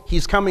wrote,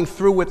 he's coming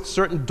through with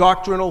certain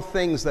doctrinal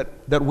things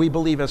that we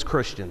believe as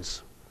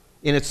Christians.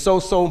 And it's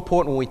so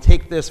important when we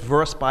take this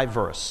verse by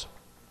verse.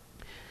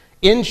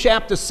 In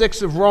chapter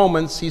 6 of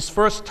Romans, he's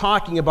first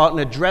talking about and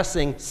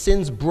addressing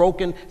sin's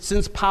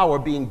power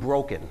being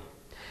broken.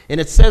 And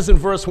it says in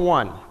verse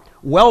 1,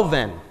 well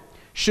then,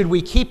 should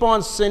we keep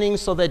on sinning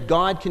so that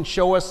God can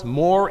show us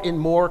more and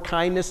more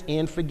kindness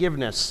and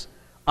forgiveness?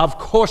 Of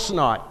course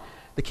not.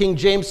 The King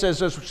James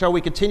says, shall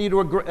we continue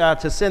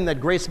to sin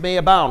that grace may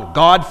abound?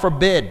 God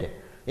forbid.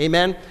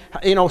 Amen?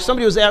 You know,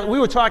 we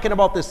were talking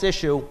about this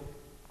issue,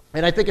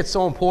 and I think it's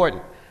so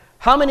important.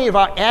 How many of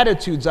our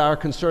attitudes are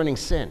concerning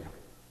sin?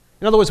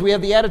 In other words, we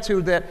have the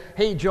attitude that,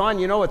 hey, John,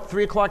 you know, at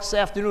 3 o'clock this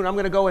afternoon, I'm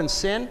going to go and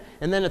sin,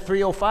 and then at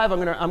 3:05,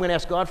 I'm going to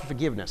ask God for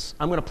forgiveness.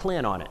 I'm going to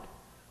plan on it.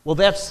 Well,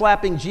 that's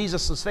slapping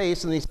Jesus'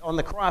 face and he's on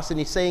the cross, and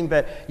he's saying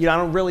that, you know, I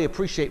don't really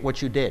appreciate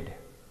what you did.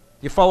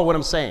 You follow what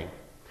I'm saying?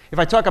 If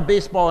I took a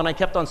baseball and I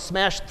kept on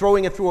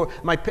throwing it through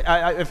my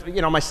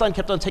son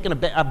kept on taking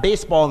a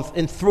baseball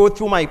and threw it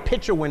through my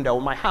picture window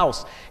in my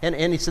house, and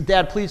he said,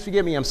 Dad, please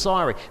forgive me, I'm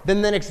sorry.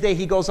 Then the next day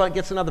he goes out and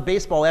gets another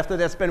baseball after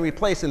that's been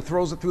replaced and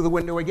throws it through the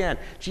window again.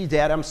 Gee,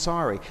 Dad, I'm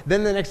sorry.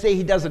 Then the next day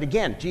he does it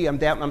again. Gee,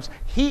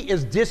 he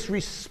is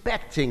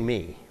disrespecting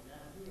me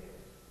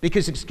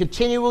because he's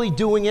continually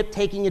doing it,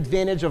 taking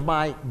advantage of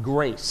my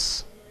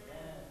grace.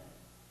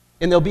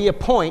 And there'll be a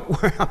point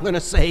where I'm going to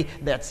say,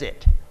 that's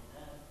it.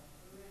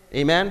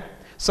 Amen?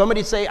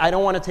 Somebody say, I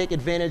don't want to take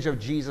advantage of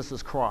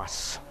Jesus'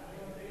 cross.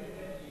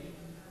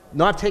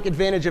 Not take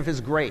advantage of his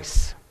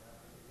grace.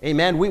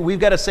 Amen? We've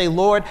got to say,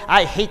 Lord,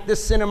 I hate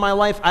this sin in my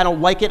life. I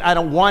don't like it. I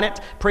don't want it.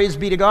 Praise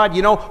be to God.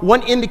 You know,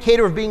 one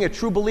indicator of being a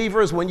true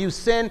believer is when you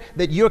sin,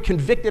 that you're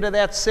convicted of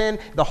that sin.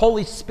 The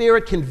Holy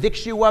Spirit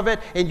convicts you of it,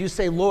 and you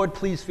say, Lord,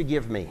 please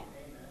forgive me.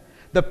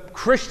 The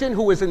Christian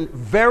who is in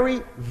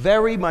very,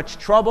 very much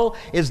trouble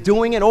is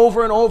doing it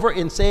over and over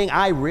and saying,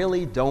 I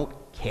really don't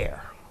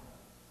care.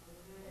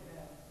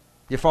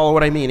 You follow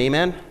what I mean?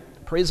 Amen?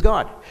 Praise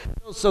God.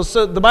 So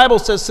the Bible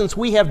says, since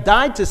we have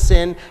died to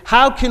sin,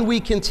 how can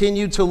we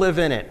continue to live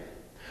in it?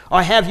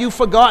 Or have you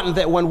forgotten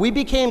that when we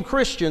became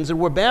Christians and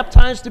were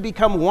baptized to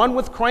become one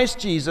with Christ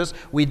Jesus,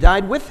 we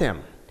died with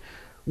him?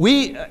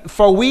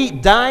 For we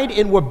died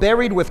and were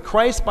buried with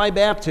Christ by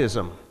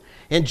baptism.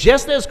 And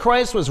just as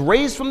Christ was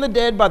raised from the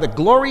dead by the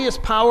glorious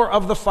power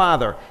of the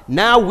Father,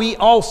 now we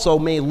also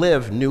may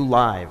live new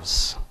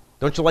lives.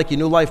 Don't you like your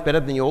new life better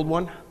than the old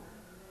one?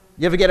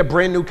 You ever get a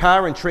brand new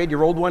car and trade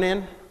your old one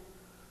in?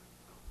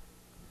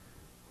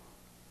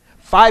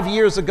 5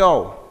 years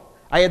ago,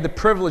 I had the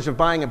privilege of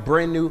buying a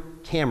brand new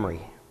Camry.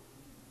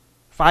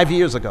 5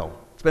 years ago.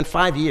 It's been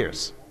 5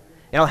 years.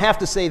 And I'll have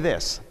to say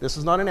this. This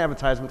is not an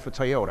advertisement for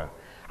Toyota.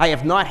 I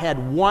have not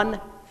had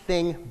one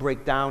thing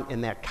break down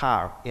in that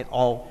car in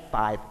all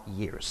 5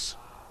 years.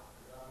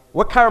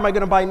 What car am I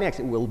going to buy next?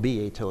 It will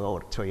be a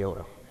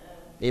Toyota.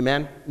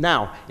 Amen?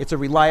 Now, it's a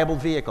reliable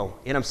vehicle.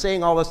 And I'm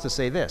saying all this to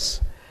say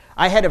this.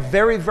 I had a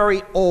very,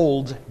 very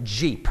old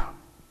Jeep.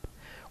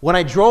 When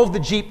I drove the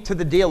Jeep to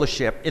the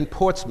dealership in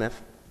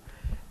Portsmouth,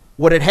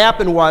 what had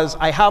happened was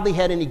I hardly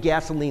had any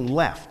gasoline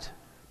left.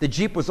 The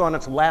Jeep was on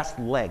its last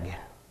leg.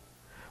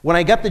 When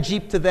I got the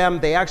Jeep to them,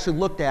 they actually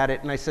looked at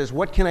it, and I says,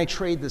 what can I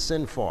trade this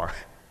in for?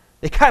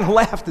 They kind of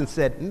laughed and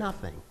said,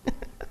 nothing.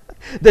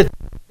 They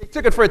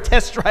took it for a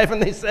test drive,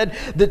 and they said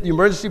that the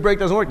emergency brake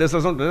doesn't work, this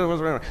doesn't,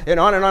 and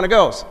on it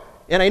goes.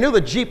 And I knew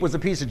the Jeep was a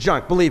piece of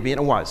junk, believe me,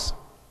 and it was.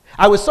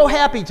 I was so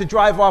happy to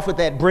drive off with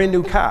that brand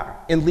new car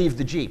and leave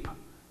the Jeep.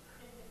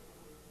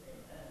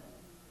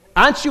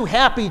 Aren't you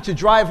happy to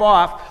drive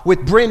off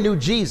with brand new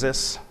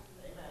Jesus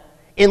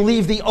and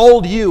leave the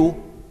old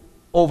you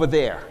over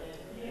there?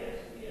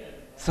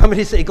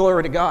 Somebody say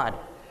glory to God.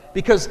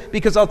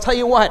 Because I'll tell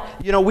you what,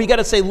 we got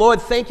to say, Lord,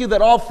 thank you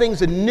that all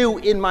things are new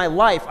in my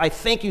life. I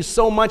thank you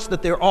so much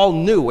that they're all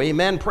new.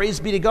 Amen. Praise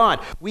be to God.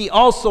 We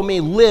also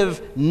may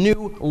live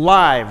new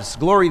lives.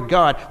 Glory to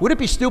God. Would it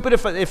be stupid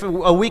if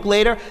a week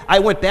later I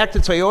went back to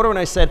Toyota and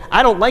I said,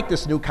 I don't like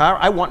this new car.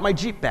 I want my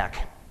Jeep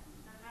back.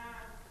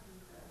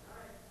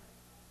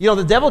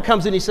 The devil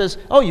comes in, he says,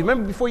 oh, you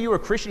remember before you were a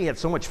Christian, you had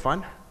so much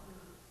fun?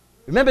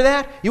 Remember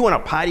that? You went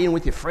out partying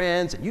with your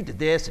friends, and you did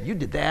this, and you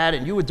did that,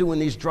 and you were doing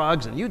these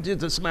drugs, and you did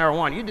this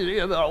marijuana. You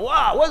did,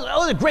 wow,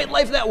 what a great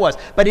life that was.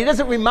 But he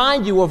doesn't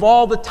remind you of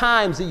all the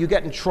times that you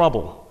get in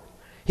trouble.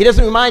 He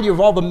doesn't remind you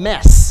of all the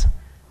mess.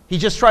 He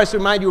just tries to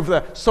remind you of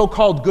the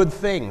so-called good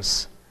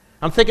things.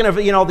 I'm thinking of,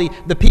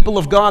 the people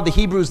of God, the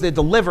Hebrews, they're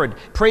delivered.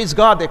 Praise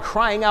God, they're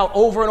crying out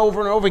over and over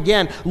and over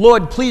again,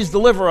 Lord, please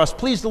deliver us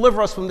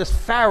from this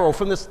Pharaoh,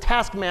 from this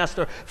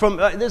taskmaster,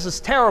 this is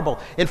terrible.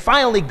 And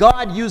finally,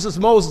 God uses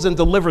Moses and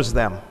delivers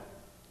them.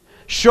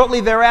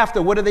 Shortly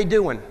thereafter, what are they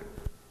doing?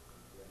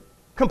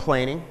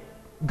 Complaining.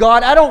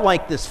 God, I don't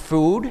like this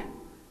food.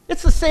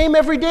 It's the same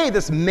every day,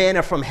 this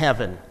manna from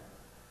heaven.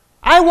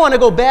 I want to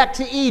go back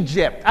to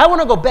Egypt. I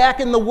want to go back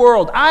in the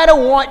world. I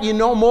don't want you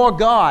no more,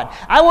 God.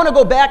 I want to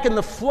go back in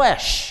the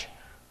flesh.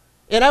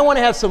 And I want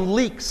to have some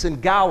leeks and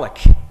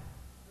garlic.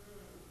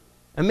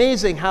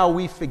 Amazing how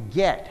we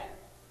forget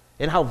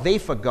and how they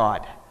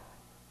forgot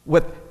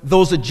with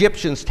those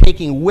Egyptians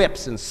taking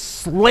whips and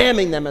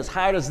slamming them as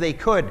hard as they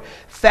could.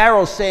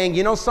 Pharaoh saying,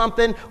 you know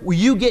something?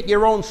 You get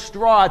your own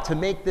straw to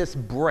make this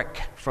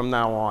brick from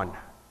now on.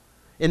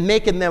 And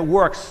making them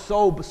work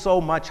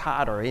so much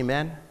harder.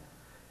 Amen?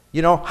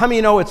 How many of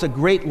you know it's a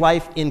great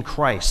life in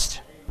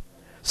Christ?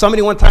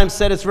 Somebody one time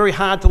said it's very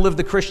hard to live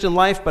the Christian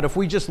life, but if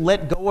we just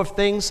let go of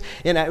things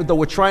that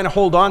we're trying to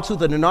hold on to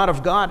that are not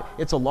of God,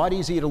 it's a lot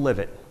easier to live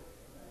it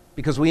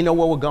because we know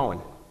where we're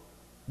going.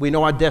 We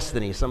know our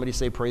destiny. Somebody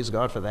say praise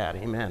God for that.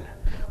 Amen.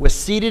 We're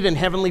seated in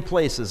heavenly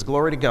places.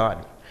 Glory to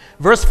God.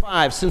 Verse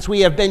 5, since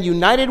we have been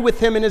united with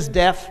him in his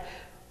death,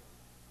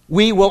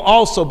 we will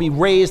also be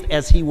raised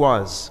as he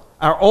was.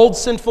 Our old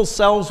sinful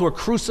selves were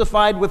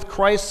crucified with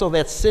Christ so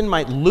that sin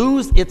might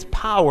lose its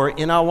power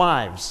in our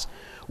lives.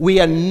 We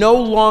are no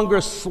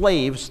longer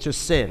slaves to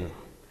sin.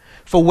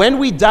 For when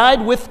we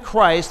died with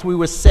Christ, we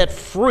were set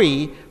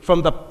free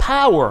from the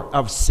power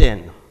of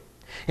sin.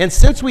 And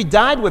since we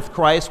died with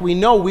Christ, we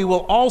know we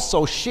will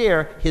also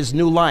share his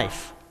new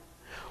life.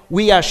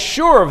 We are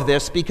sure of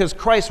this because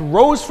Christ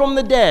rose from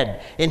the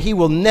dead, and he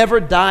will never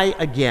die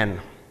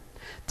again.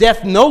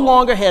 Death no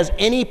longer has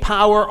any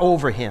power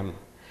over him.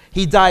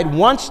 He died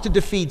once to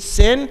defeat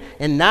sin,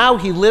 and now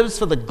he lives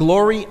for the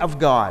glory of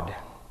God.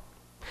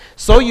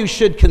 So you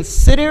should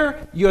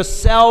consider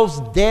yourselves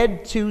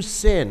dead to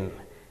sin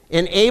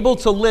and able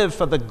to live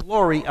for the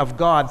glory of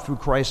God through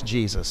Christ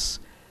Jesus.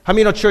 How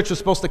many know church is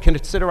supposed to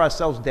consider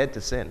ourselves dead to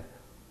sin?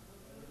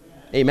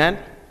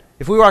 Amen?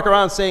 If we walk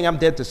around saying, I'm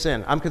dead to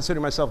sin, I'm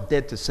considering myself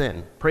dead to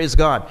sin. Praise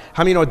God.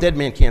 How many know a dead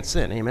man can't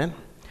sin? Amen?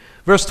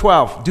 Verse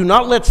 12, do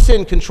not let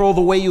sin control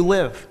the way you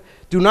live.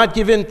 Do not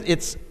give in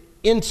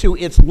into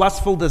its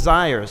lustful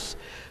desires.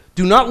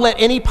 Do not let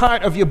any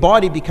part of your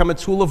body become a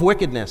tool of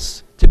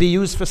wickedness, to be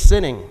used for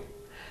sinning.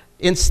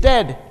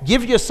 Instead,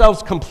 give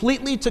yourselves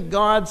completely to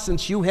God,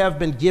 since you have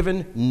been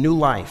given new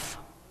life.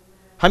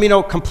 How many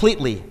know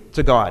completely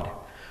to God?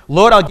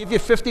 Lord, I'll give you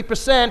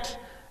 50%.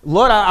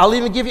 Lord, I'll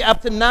even give you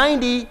up to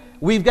 90%.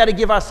 We've got to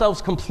give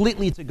ourselves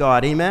completely to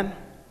God. Amen?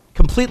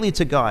 completely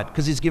to God,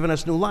 because he's given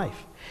us new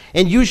life.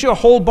 And use your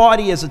whole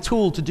body as a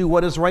tool to do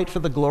what is right for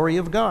the glory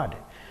of God.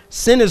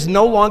 Sin is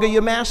no longer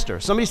your master.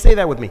 Somebody say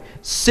that with me.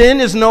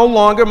 Sin is no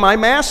longer my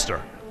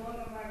master.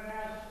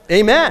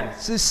 Amen.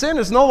 Sin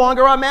is no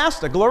longer our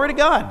master. Glory to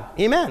God.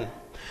 Amen.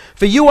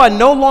 For you are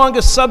no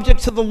longer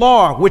subject to the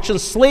law, which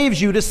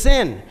enslaves you to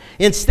sin.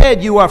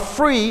 Instead, you are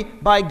free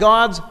by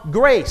God's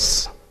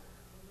grace.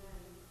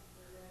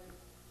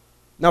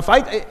 Now,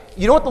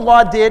 you know what the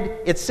law did?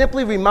 It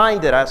simply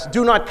reminded us,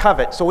 do not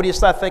covet. So what do you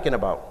start thinking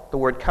about? The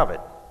word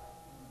covet.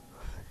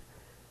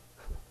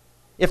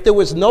 If there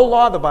was no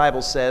law, the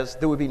Bible says,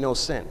 there would be no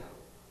sin.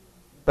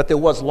 But there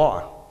was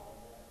law.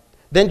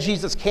 Then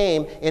Jesus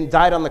came and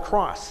died on the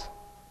cross.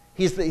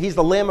 He's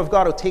the Lamb of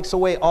God who takes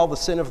away all the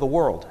sin of the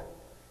world.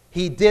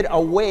 He did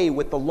away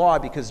with the law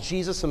because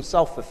Jesus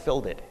himself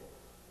fulfilled it.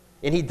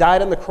 And he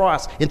died on the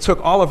cross and took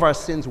all of our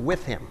sins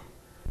with him.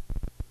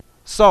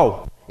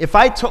 So,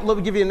 let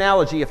me give you an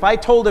analogy. If I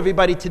told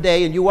everybody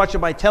today, and you watch it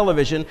by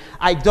television,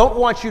 I don't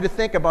want you to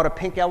think about a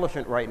pink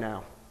elephant right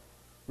now.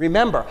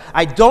 Remember,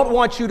 I don't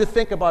want you to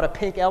think about a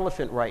pink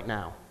elephant right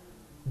now.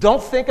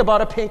 Don't think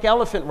about a pink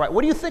elephant right.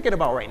 What are you thinking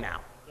about right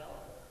now?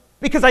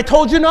 Because I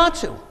told you not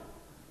to.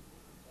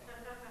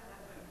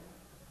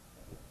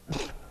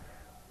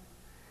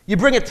 You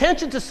bring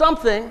attention to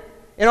something,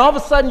 and all of a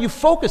sudden you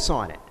focus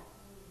on it.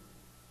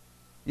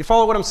 You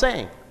follow what I'm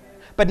saying?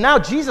 But now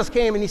Jesus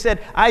came and he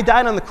said, I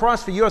died on the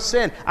cross for your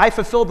sin. I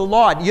fulfilled the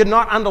law. You're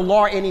not under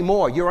law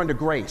anymore. You're under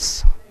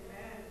grace.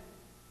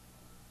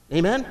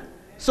 Amen?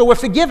 So we're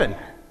forgiven.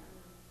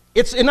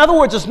 In other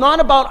words, it's not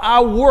about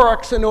our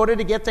works in order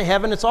to get to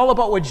heaven. It's all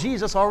about what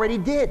Jesus already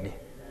did.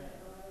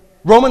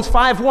 Romans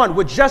 5:1,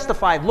 we're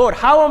justified. Lord,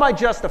 how am I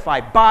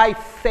justified? By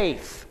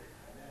faith.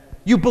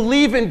 You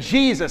believe in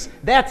Jesus.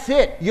 That's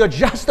it. You're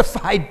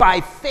justified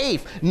by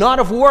faith, not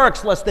of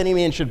works, lest any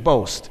man should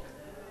boast.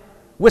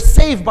 We're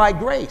saved by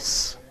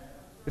grace.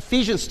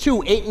 Ephesians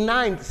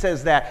 2:8-9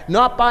 says that.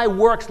 Not by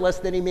works,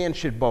 lest any man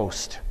should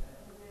boast.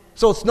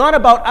 So it's not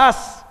about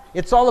us.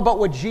 It's all about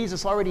what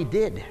Jesus already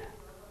did.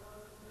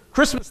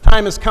 Christmas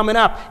time is coming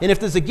up, and if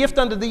there's a gift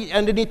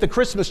underneath the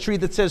Christmas tree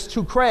that says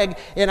to Craig,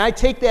 and I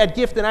take that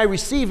gift and I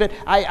receive it,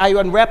 I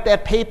unwrap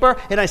that paper,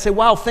 and I say,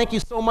 wow, thank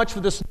you so much for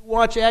this new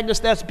watch, Agnes.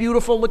 That's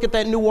beautiful. Look at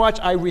that new watch.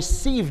 I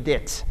received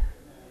it.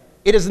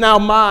 It is now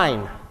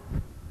mine.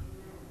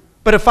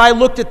 But if I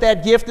looked at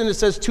that gift and it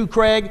says to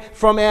Craig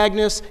from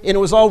Agnes, and it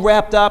was all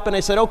wrapped up, and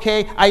I said,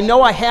 okay, I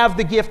know I have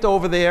the gift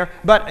over there,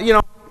 but,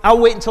 I'll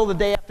wait until the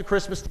day after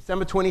Christmas,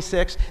 December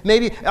 26th.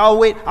 Maybe I'll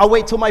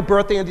wait till my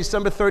birthday on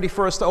December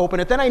 31st to open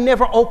it. Then I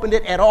never opened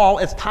it at all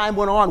as time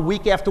went on,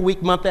 week after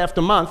week, month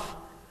after month.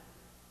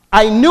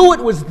 I knew it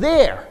was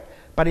there,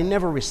 but I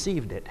never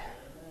received it.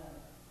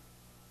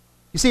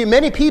 You see,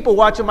 many people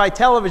watching my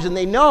television,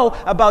 they know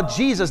about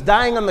Jesus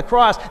dying on the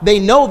cross. They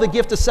know the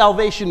gift of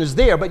salvation is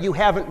there, but you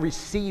haven't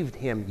received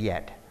him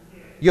yet.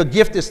 Your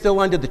gift is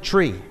still under the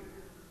tree.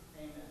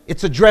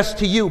 It's addressed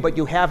to you, but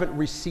you haven't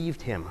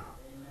received him.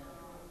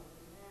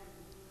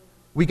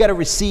 We got to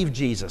receive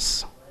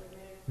Jesus.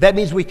 That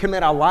means we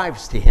commit our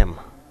lives to him.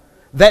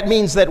 That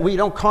means that we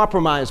don't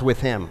compromise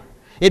with him.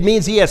 It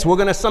means, yes, we're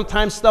going to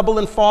sometimes stumble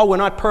and fall. We're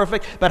not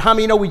perfect. But how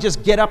many know we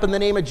just get up in the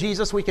name of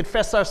Jesus? We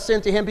confess our sin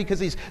to him because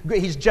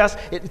he's just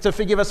to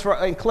forgive us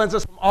and cleanse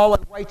us from all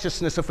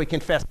unrighteousness if we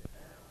confess it.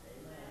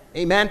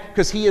 Amen?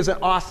 Because he is an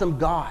awesome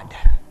God.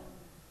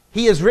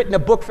 He has written a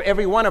book for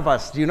every one of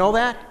us. Do you know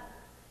that?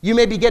 You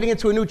may be getting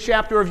into a new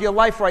chapter of your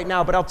life right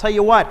now, but I'll tell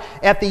you what,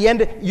 at the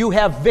end, you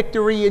have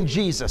victory in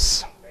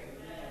Jesus.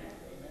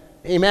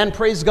 Amen.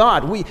 Praise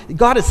God.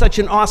 God is such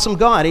an awesome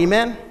God.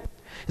 Amen.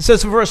 It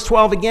says in verse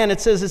 12 again, it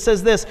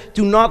says this,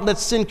 do not let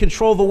sin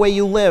control the way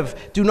you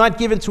live. Do not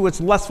give in to its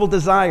lustful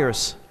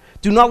desires.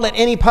 Do not let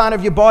any part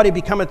of your body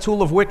become a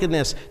tool of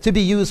wickedness to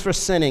be used for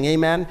sinning.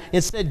 Amen.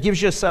 Instead,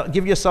 give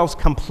yourselves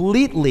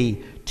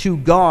completely to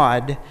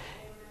God.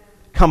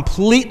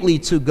 Completely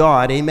to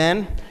God.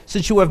 Amen.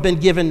 Since you have been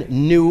given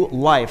new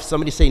life.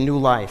 Somebody say new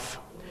life.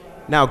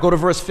 Now go to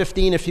verse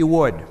 15 if you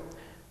would.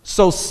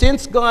 So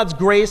since God's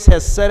grace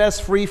has set us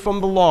free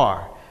from the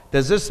law,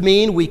 does this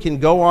mean we can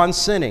go on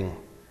sinning?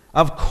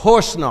 Of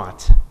course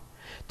not.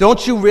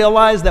 Don't you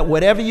realize that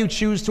whatever you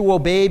choose to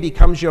obey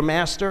becomes your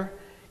master?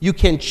 You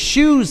can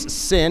choose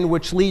sin,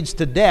 which leads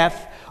to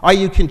death, or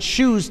you can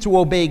choose to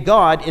obey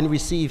God and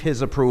receive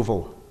his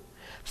approval.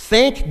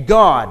 Thank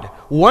God,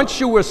 once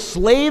you were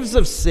slaves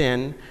of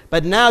sin,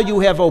 but now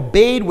you have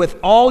obeyed with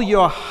all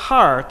your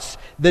heart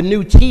the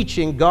new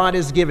teaching God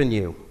has given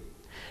you.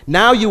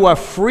 Now you are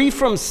free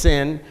from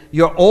sin,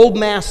 your old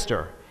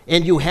master,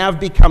 and you have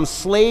become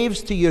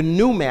slaves to your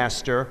new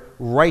master,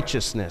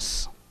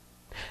 righteousness.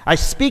 I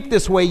speak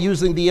this way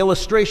using the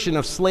illustration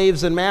of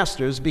slaves and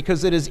masters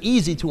because it is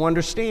easy to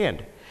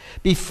understand.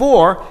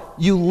 Before,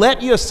 you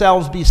let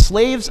yourselves be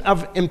slaves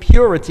of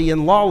impurity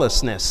and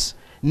lawlessness.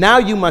 Now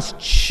you must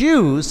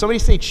choose, somebody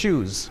say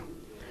choose.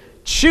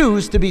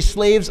 Choose to be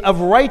slaves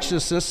of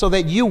righteousness so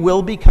that you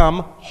will become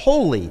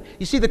holy.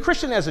 You see, the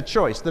Christian has a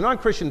choice. The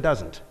non-Christian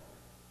doesn't.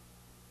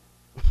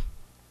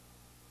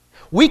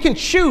 We can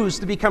choose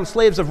to become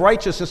slaves of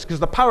righteousness because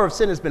the power of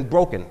sin has been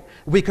broken.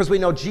 Because we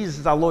know Jesus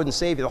is our Lord and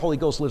Savior. The Holy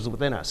Ghost lives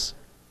within us.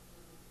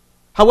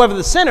 However,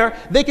 the sinner,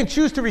 they can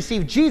choose to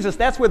receive Jesus.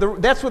 That's where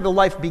the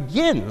life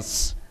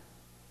begins.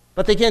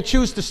 But they can't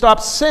choose to stop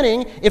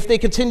sinning if they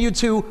continue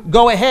to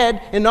go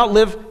ahead and not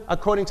live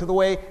according to the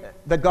way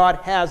that God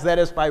has, that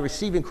is, by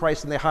receiving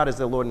Christ in their heart as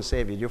their Lord and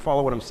Savior. Do you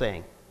follow what I'm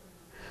saying?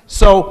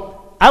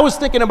 So I was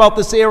thinking about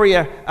this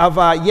area of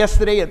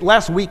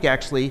last week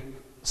actually,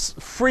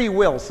 free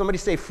will. Somebody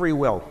say free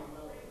will.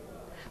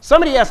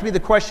 Somebody asked me the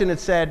question and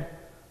said,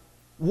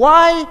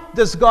 why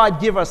does God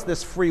give us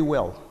this free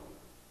will?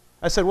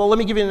 I said, well, let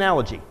me give you an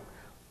analogy.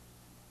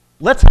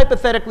 Let's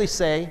hypothetically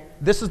say,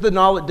 this is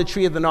the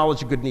tree of the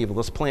knowledge of good and evil,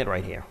 this plant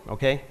right here,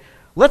 okay?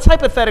 Let's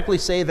hypothetically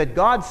say that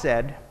God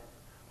said,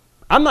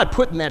 I'm not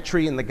putting that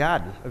tree in the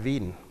Garden of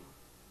Eden.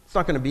 It's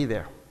not going to be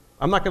there.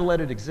 I'm not going to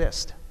let it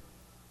exist.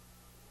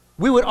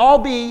 We would all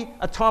be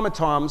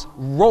automatons,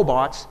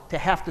 robots, to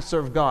have to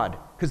serve God,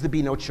 because there'd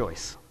be no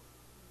choice.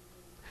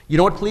 You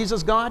know what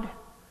pleases God?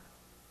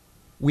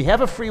 We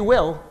have a free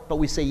will, but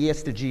we say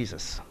yes to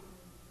Jesus.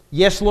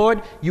 Yes,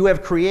 Lord, you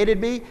have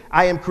created me.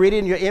 I am created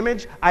in your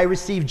image. I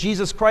receive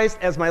Jesus Christ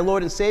as my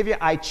Lord and Savior.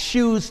 I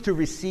choose to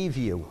receive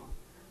you.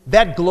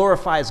 That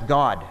glorifies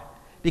God,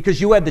 because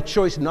you had the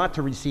choice not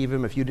to receive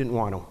him if you didn't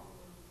want to.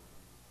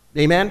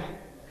 Amen?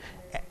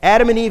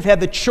 Adam and Eve had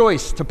the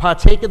choice to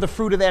partake of the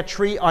fruit of that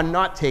tree or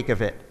not take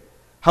of it.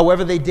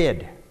 However, they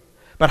did.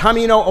 But how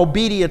many know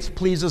obedience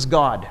pleases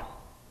God?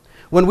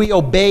 When we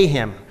obey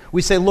him,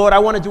 we say, Lord, I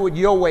want to do it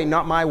your way,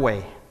 not my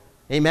way.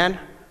 Amen?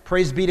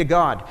 Praise be to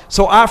God.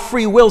 So our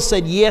free will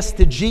said yes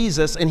to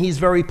Jesus, and he's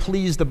very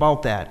pleased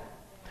about that.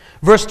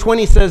 Verse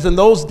 20 says, in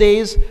those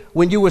days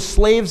when you were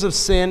slaves of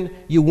sin,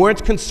 you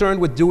weren't concerned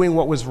with doing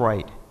what was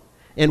right.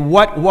 And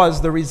what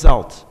was the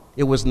result?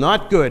 It was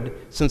not good,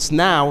 since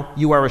now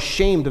you are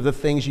ashamed of the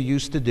things you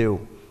used to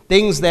do,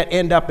 things that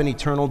end up in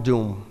eternal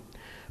doom.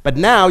 But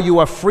now you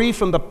are free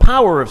from the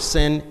power of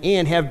sin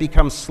and have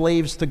become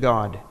slaves to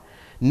God.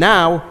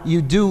 Now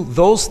you do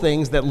those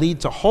things that lead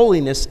to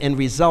holiness and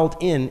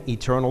result in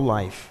eternal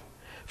life.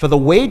 For the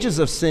wages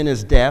of sin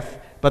is death,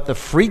 but the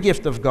free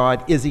gift of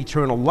God is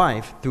eternal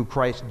life through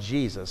Christ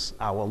Jesus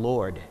our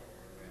Lord.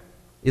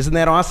 Isn't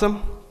that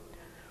awesome?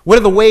 What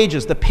are the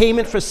wages? The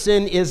payment for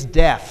sin is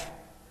death,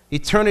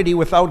 eternity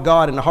without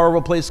God in a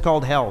horrible place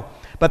called hell.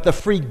 But the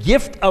free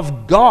gift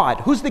of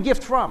God, who's the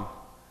gift from?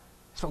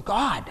 It's from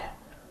God.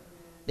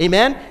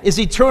 Amen? Is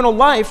eternal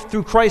life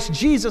through Christ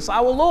Jesus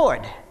our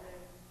Lord.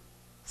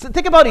 So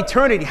think about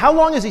eternity. How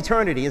long is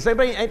eternity?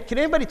 Can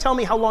anybody tell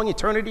me how long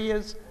eternity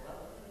is?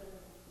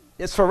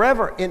 It's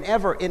forever and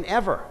ever and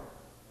ever.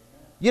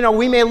 You know,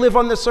 we may live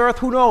on this earth,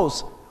 who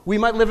knows? We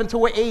might live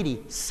until we're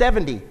 80,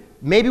 70.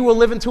 Maybe we'll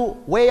live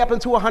way up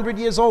until 100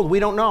 years old. We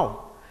don't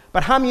know.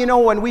 But how many know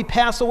when we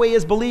pass away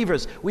as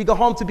believers, we go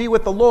home to be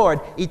with the Lord,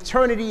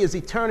 eternity is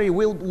eternity.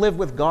 We'll live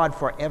with God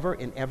forever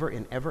and ever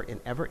and ever and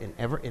ever and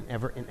ever and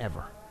ever and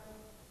ever.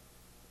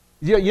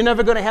 You're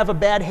never going to have a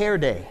bad hair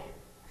day.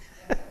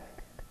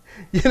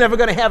 You're never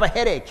going to have a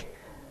headache.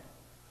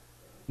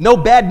 No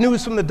bad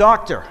news from the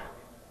doctor.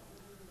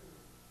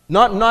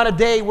 Not a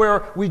day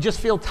where we just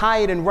feel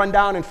tired and run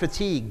down and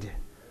fatigued.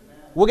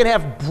 We're going to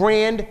have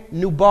brand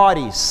new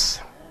bodies.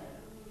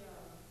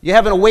 You're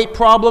having a weight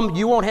problem,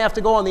 you won't have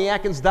to go on the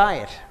Atkins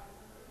diet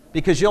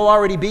because you'll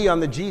already be on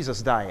the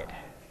Jesus diet.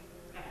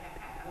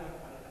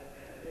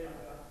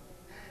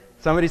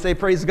 Somebody say,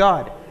 praise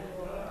God.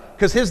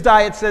 Because his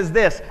diet says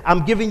this,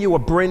 I'm giving you a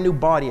brand new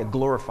body, a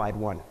glorified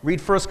one.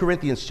 Read 1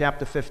 Corinthians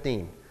chapter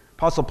 15.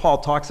 Apostle Paul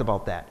talks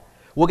about that.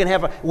 We're going to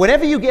have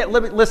whenever you get,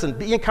 listen,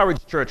 be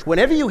encouraged, church.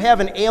 Whenever you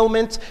have an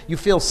ailment, you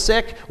feel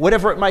sick,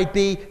 whatever it might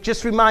be,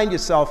 just remind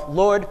yourself,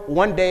 Lord,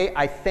 one day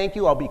I thank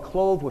you, I'll be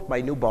clothed with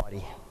my new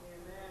body.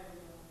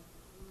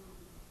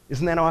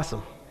 Isn't that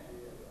awesome?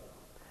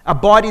 A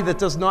body that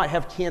does not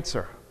have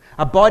cancer.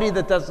 A body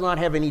that does not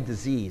have any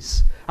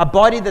disease. A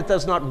body that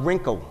does not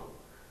wrinkle.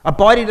 A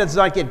body that does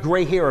not get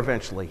gray hair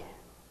eventually.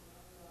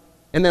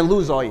 And then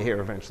lose all your hair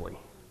eventually.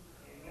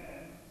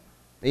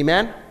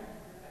 Amen?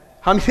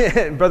 How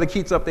many, Brother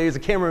Keats up there, he's a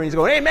cameraman, he's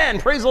going, amen,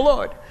 praise the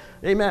Lord.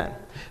 Amen.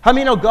 How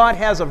many know God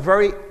has a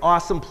very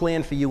awesome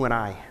plan for you and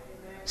I?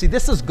 See,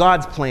 this is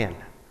God's plan.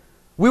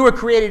 We were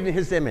created in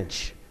his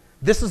image.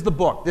 This is the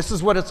book. This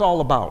is what it's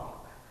all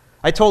about.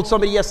 I told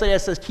somebody yesterday, I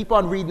says, keep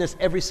on reading this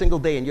every single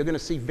day and you're going to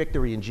see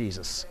victory in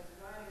Jesus.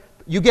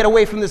 You get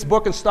away from this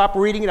book and stop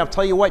reading it, I'll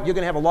tell you what, you're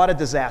going to have a lot of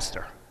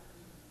disaster.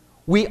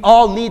 We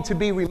all need to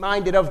be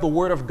reminded of the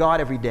Word of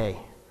God every day.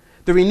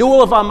 The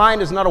renewal of our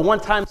mind is not a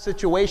one-time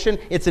situation,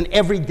 it's an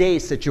everyday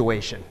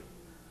situation.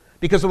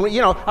 Because,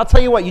 I'll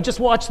tell you what, you just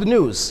watch the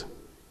news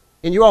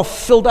and you're all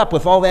filled up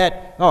with all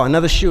that, oh,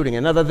 another shooting,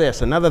 another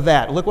this, another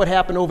that. Look what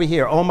happened over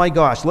here. Oh, my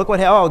gosh. Look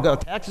what happened. Oh,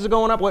 taxes are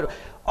going up.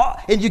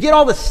 And you get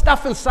all this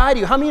stuff inside of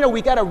you. How many know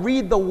we got to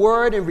read the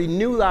Word and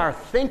renew our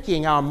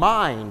thinking, our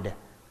mind?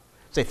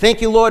 Say,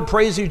 thank you, Lord.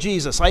 Praise you,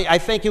 Jesus. I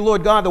thank you,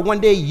 Lord God, that one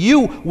day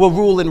you will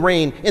rule and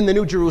reign in the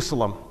New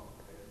Jerusalem.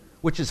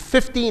 which is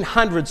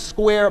 1,500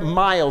 square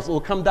miles. It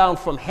will come down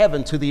from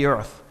heaven to the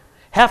earth.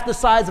 Half the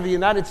size of the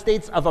United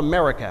States of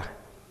America.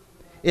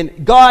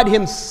 And God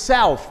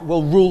himself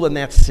will rule in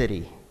that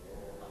city.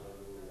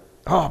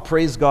 Oh,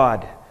 praise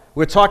God.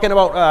 We're talking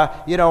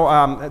about,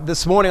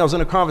 this morning I was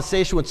in a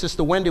conversation with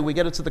Sister Wendy. We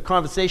got into the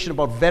conversation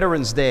about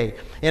Veterans Day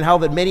and how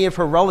that many of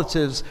her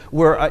relatives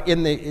were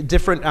in the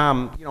different,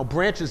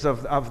 branches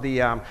of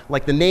the,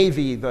 like the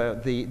Navy,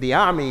 the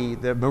Army,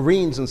 the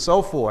Marines, and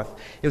so forth.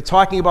 It was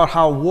talking about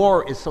how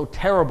war is so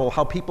terrible,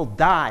 how people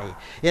die,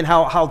 and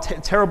how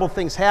terrible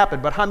things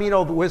happen. But how many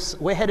know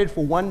we're headed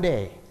for one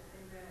day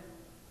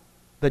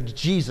that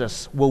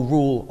Jesus will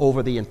rule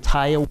over the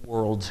entire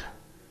world.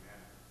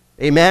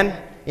 Amen?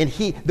 And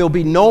there'll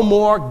be no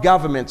more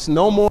governments,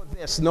 no more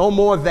this, no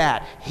more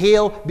that.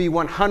 He'll be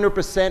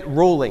 100%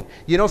 ruling.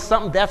 You know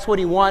something? That's what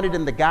he wanted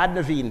in the Garden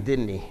of Eden,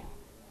 didn't he?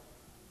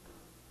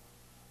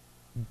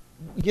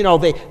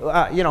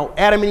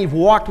 Adam and Eve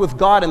walked with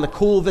God in the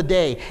cool of the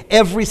day,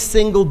 every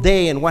single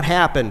day, and what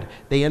happened?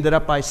 They ended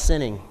up by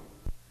sinning.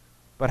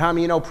 But how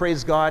many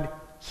praise God?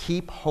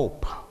 Keep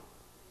hope.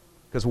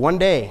 Because one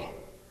day,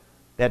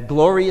 that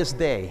glorious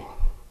day,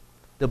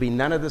 there'll be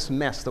none of this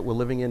mess that we're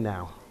living in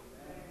now.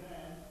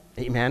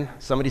 Amen.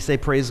 Somebody say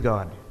praise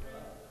God.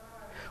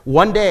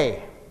 One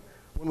day,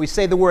 when we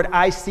say the word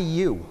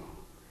ICU,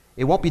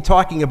 it won't be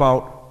talking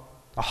about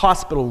a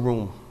hospital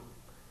room.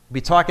 We'll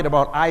be talking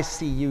about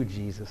ICU,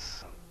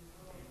 Jesus.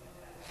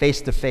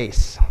 Face to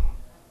face.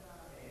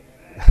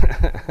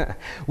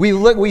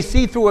 We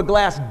see through a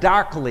glass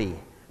darkly,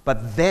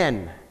 but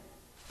then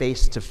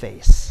face to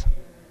face.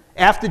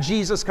 After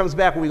Jesus comes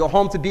back, when we go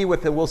home to be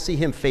with him, we'll see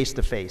him face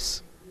to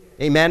face.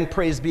 Amen.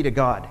 Praise be to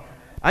God.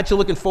 Aren't you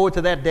looking forward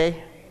to that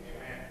day?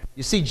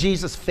 You see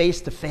Jesus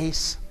face to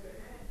face.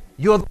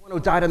 You're the one who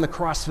died on the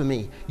cross for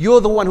me. You're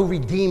the one who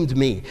redeemed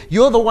me.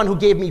 You're the one who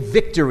gave me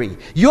victory.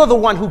 You're the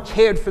one who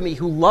cared for me,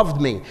 who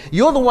loved me.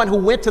 You're the one who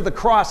went to the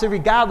cross,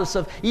 regardless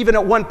of even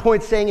at one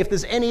point saying, if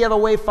there's any other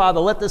way, Father,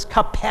 let this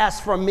cup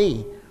pass from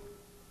me.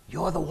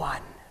 You're the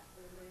one.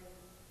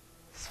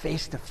 It's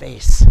face to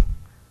face.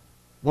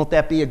 Won't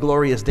that be a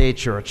glorious day,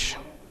 church?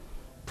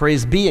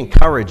 Praise, be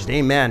encouraged.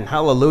 Amen.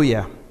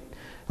 Hallelujah.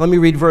 Let me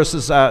read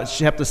verses,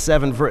 chapter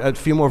 7, a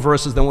few more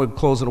verses, then we'll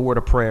close in a word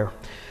of prayer.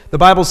 The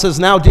Bible says,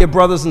 now, dear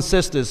brothers and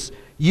sisters,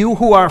 you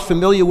who are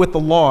familiar with the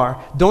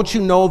law, don't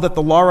you know that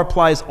the law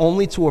applies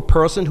only to a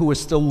person who is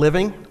still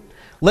living?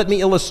 Let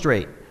me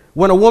illustrate.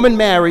 When a woman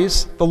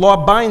marries, the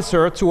law binds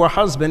her to her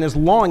husband as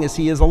long as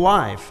he is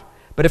alive.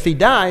 But if he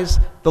dies,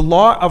 the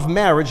law of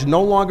marriage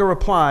no longer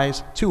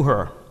applies to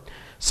her.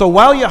 So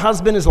while your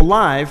husband is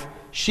alive,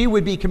 she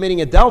would be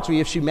committing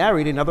adultery if she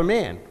married another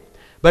man.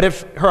 But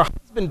if her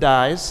husband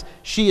dies,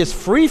 she is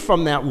free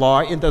from that law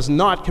and does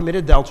not commit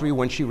adultery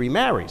when she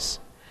remarries.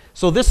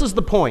 So this is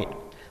the point.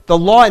 The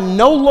law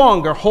no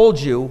longer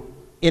holds you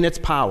in its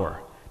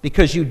power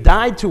because you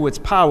died to its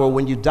power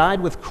when you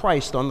died with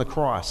Christ on the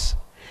cross.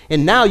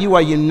 And now you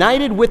are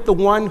united with the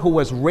one who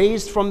was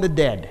raised from the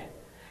dead.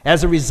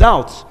 As a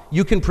result,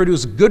 you can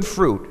produce good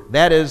fruit,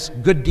 that is,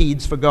 good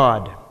deeds for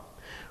God.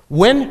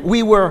 When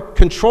we were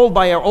controlled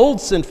by our old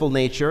sinful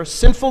nature,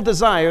 sinful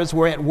desires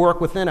were at work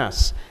within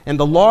us, and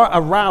the law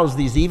aroused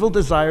these evil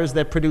desires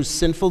that produce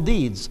sinful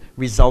deeds,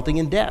 resulting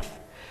in death.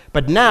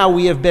 But now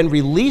we have been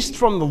released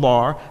from the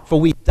law,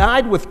 for we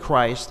died with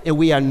Christ, and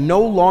we are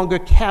no longer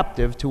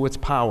captive to its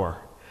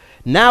power.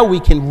 Now we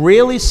can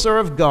really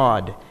serve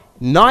God,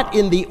 not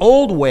in the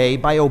old way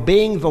by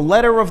obeying the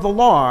letter of the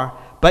law,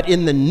 but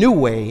in the new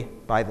way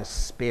by the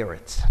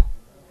Spirit.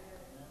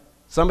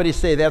 Somebody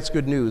say that's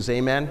good news,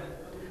 amen?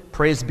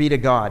 Praise be to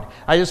God.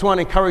 I just want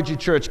to encourage you,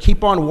 church,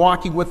 keep on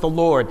walking with the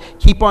Lord.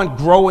 Keep on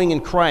growing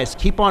in Christ.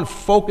 Keep on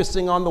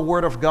focusing on the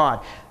Word of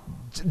God.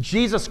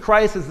 Jesus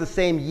Christ is the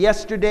same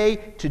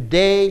yesterday,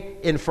 today,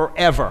 and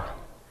forever.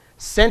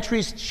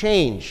 Centuries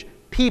change.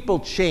 People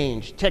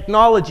change.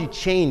 Technology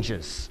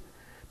changes.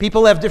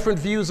 People have different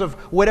views of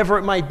whatever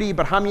it might be,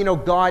 but how many know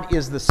God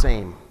is the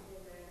same?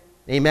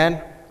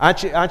 Amen?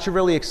 Aren't you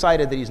really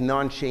excited that He's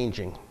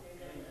non-changing?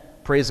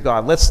 Praise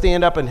God. Let's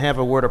stand up and have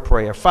a word of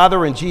prayer.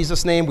 Father, in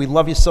Jesus' name, we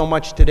love you so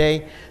much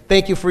today.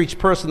 Thank you for each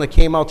person that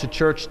came out to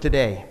church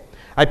today.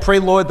 I pray,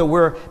 Lord, that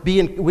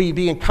we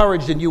be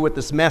encouraged in you with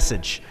this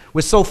message.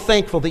 We're so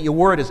thankful that your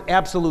word is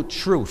absolute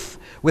truth.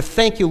 We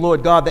thank you,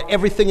 Lord God, that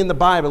everything in the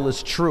Bible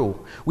is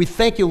true. We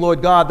thank you,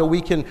 Lord God, that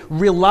we can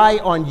rely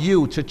on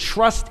you, to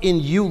trust in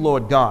you,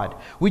 Lord God.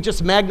 We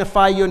just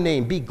magnify your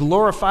name. Be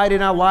glorified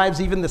in our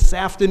lives even this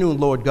afternoon,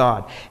 Lord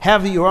God.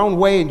 Have your own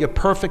way and your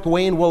perfect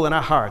way and will in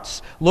our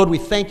hearts. Lord, we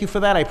thank you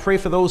for that. I pray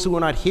for those who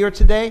are not here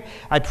today.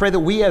 I pray that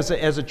we as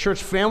a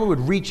church family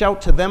would reach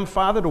out to them,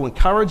 Father, to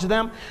encourage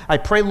them. I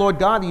pray, Lord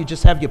God, that you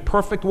just have your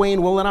perfect way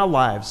and will in our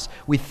lives.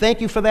 We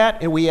thank you for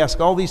that, and we ask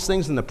all these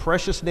things in the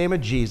precious name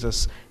of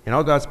Jesus. And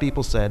all God's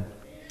people said,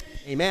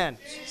 amen.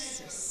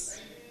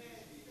 Jesus.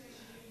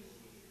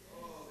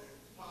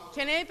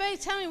 Can anybody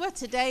tell me what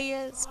today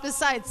is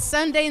besides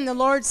Sunday and the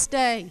Lord's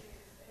Day?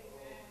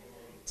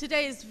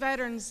 Today is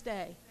Veterans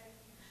Day.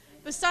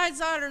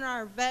 Besides honoring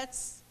our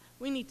vets,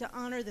 we need to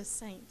honor the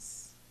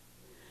saints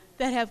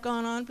that have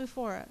gone on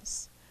before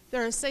us.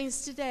 There are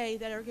saints today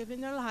that are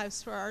giving their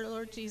lives for our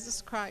Lord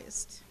Jesus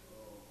Christ.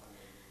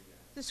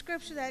 The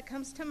scripture that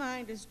comes to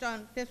mind is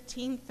John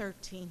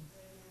 15:13.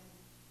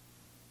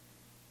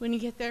 When you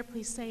get there,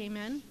 please say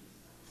amen.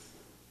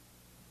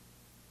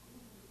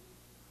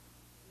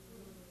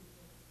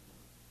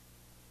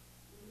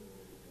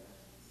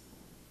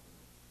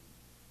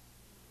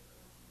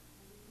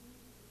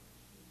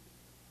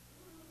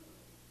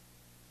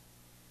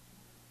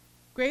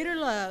 Greater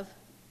love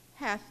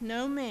hath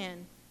no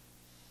man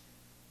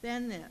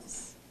than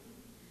this,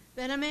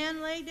 that a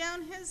man lay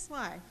down his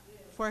life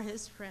for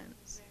his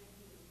friends.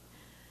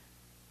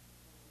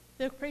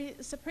 The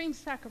supreme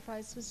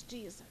sacrifice was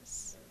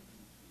Jesus.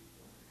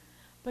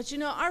 But you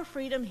know, our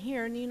freedom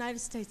here in the United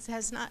States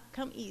has not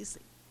come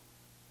easy.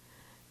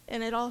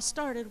 And it all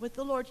started with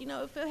the Lord. You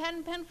know, if it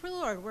hadn't been for the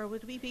Lord, where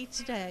would we be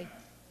today?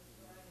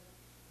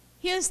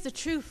 He is the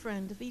true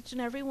friend of each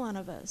and every one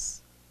of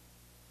us.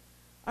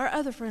 Our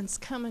other friends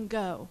come and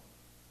go.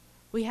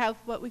 We have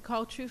what we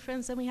call true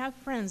friends, and we have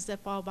friends that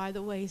fall by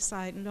the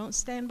wayside and don't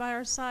stand by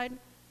our side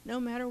no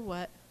matter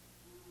what.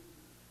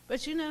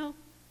 But you know,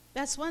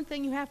 that's one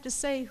thing you have to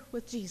say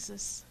with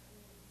Jesus.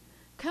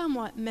 Come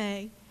what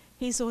may,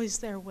 he's always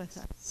there with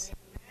us.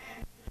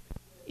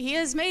 He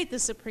has made the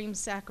supreme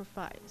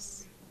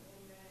sacrifice.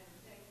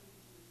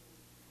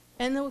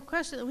 And the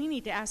question that we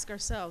need to ask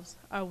ourselves,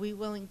 are we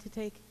willing to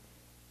take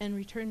and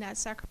return that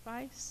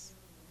sacrifice?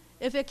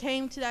 If it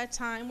came to that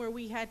time where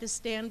we had to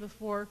stand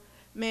before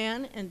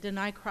man and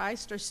deny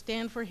Christ or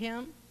stand for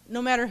him,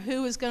 no matter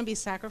who is going to be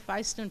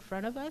sacrificed in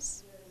front of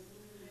us,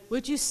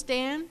 would you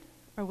stand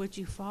or would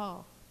you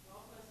fall?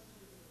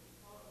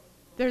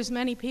 There's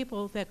many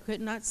people that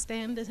could not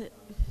stand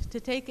to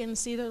take and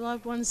see their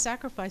loved ones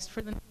sacrificed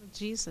for the name of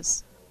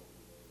Jesus.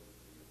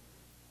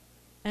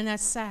 And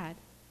that's sad.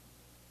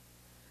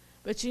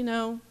 But you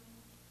know,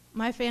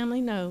 my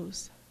family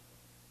knows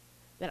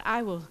that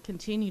I will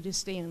continue to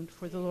stand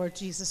for the Lord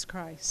Jesus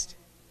Christ.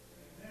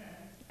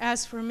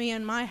 As for me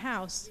and my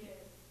house,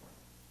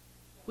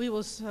 we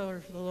will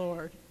serve the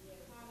Lord.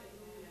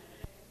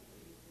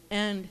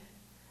 And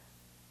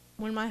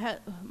when my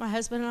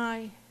husband and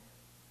I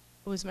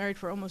was married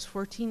for almost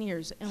 14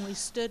 years, and we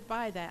stood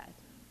by that,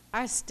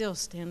 I still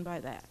stand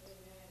by that.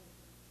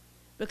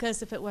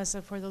 Because if it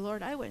wasn't for the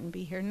Lord, I wouldn't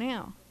be here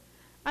now.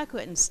 I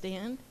couldn't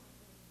stand.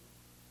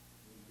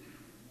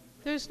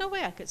 There's no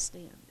way I could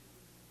stand.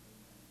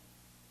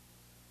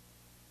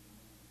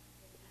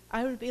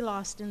 I would be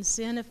lost in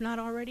sin if not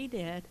already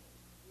dead.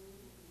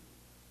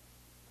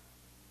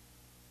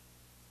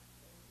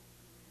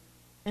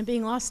 And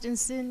being lost in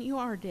sin, you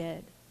are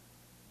dead.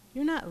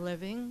 You're not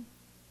living.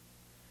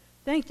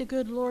 Thank the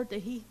good Lord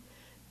that he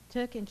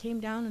took and came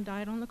down and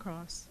died on the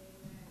cross.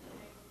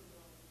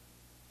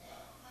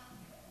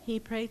 He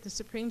prayed the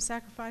supreme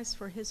sacrifice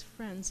for his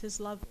friends, his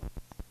loved ones.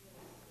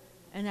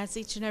 And that's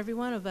each and every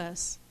one of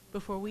us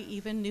before we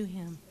even knew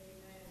him.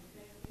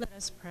 Let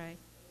us pray.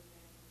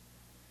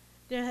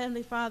 Dear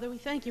Heavenly Father, we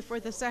thank you for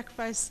the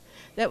sacrifice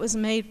that was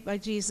made by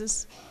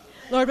Jesus.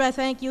 Lord, I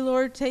thank you,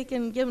 Lord,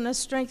 giving us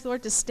strength,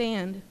 Lord, to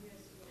stand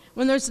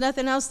when there's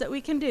nothing else that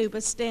we can do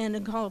but stand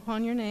and call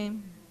upon your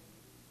name.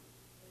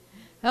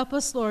 Help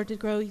us, Lord, to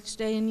grow each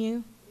day in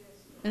you,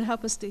 and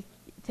help us to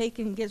take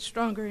and get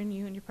stronger in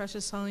you. In your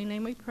precious holy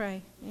name we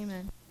pray.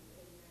 Amen.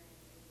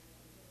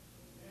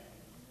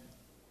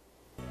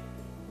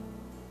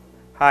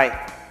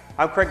 Hi,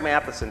 I'm Craig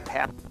Matheson,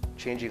 pastor of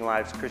Changing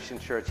Lives Christian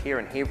Church here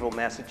in Haverhill,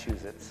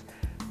 Massachusetts.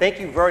 Thank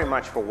you very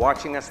much for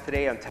watching us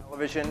today on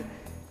television.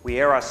 We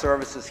air our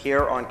services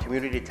here on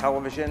community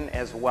television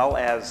as well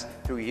as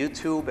through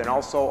YouTube and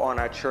also on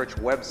our church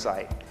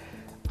website.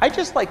 I'd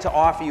just like to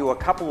offer you a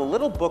couple of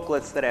little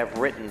booklets that I've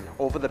written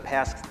over the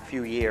past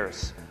few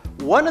years.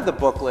 One of the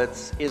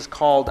booklets is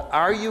called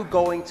Are You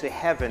Going to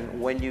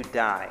Heaven When You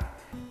Die?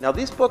 Now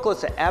these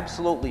booklets are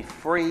absolutely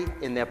free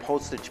and they're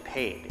postage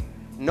paid.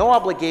 No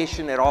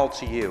obligation at all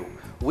to you.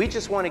 We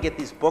just want to get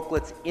these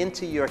booklets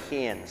into your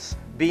hands,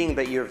 being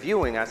that you're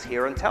viewing us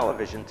here on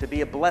television, to be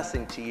a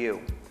blessing to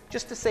you.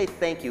 Just to say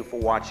thank you for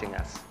watching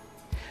us.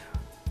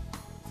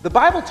 The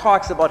Bible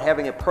talks about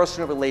having a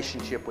personal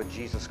relationship with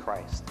Jesus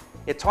Christ.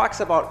 It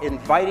talks about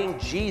inviting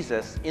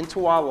Jesus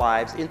into our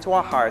lives, into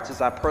our hearts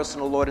as our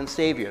personal Lord and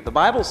Savior. The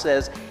Bible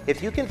says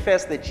if you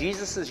confess that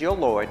Jesus is your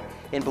Lord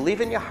and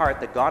believe in your heart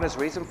that God has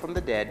raised him from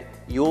the dead,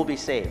 you will be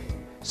saved.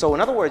 So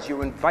in other words,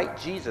 you invite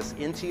Jesus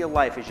into your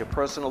life as your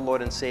personal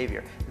Lord and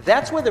Savior.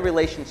 That's where the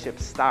relationship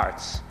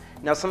starts.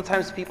 Now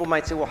sometimes people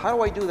might say, well, how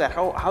do I do that?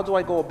 How do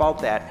I go about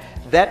that?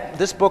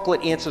 This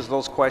booklet answers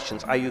those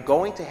questions. Are you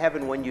going to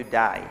heaven when you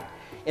die?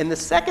 And the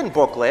second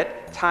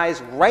booklet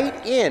ties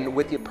right in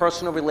with your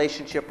personal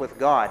relationship with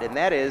God, and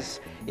that is,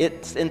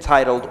 it's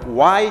entitled,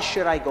 Why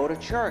Should I Go to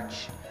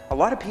Church? A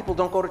lot of people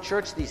don't go to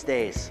church these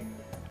days.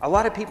 A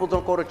lot of people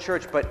don't go to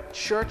church, but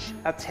church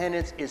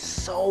attendance is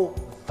so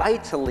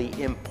vitally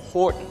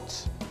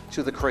important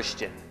to the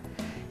Christian.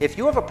 If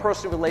you have a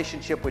personal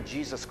relationship with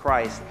Jesus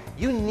Christ,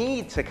 you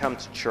need to come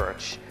to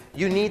church.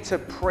 You need to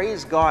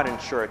praise God in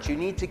church. You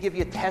need to give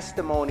your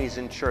testimonies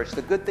in church,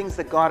 the good things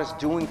that God is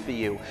doing for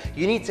you.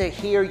 You need to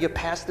hear your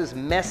pastor's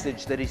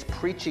message that he's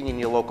preaching in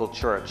your local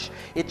church.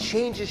 It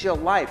changes your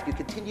life. You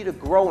continue to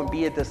grow and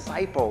be a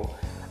disciple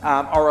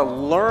or a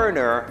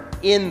learner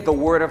in the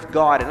Word of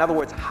God. In other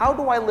words, how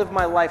do I live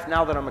my life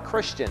now that I'm a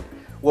Christian?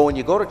 Well, when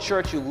you go to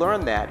church, you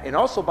learn that. And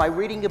also by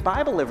reading your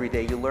Bible every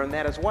day, you learn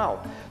that as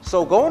well.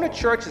 So going to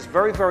church is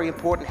very, very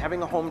important,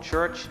 having a home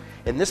church.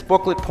 And this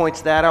booklet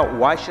points that out.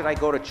 Why should I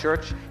go to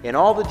church? And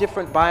all the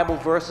different Bible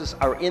verses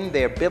are in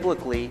there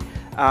biblically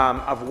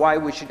of why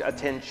we should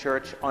attend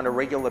church on a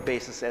regular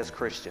basis as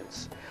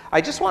Christians.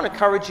 I just want to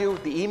encourage you,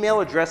 the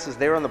email address is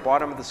there on the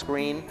bottom of the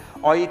screen,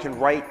 or you can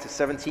write to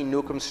 17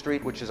 Newcomb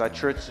Street, which is our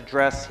church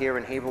address here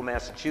in Haverhill,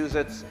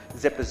 Massachusetts.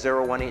 Zip is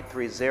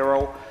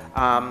 01830.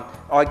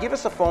 Or give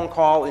us a phone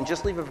call and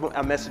just leave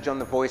a message on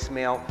the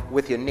voicemail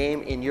with your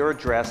name and your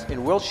address,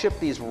 and we'll ship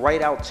these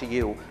right out to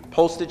you.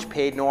 Postage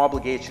paid, no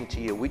obligation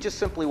to you. We just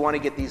simply want to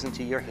get these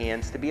into your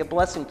hands to be a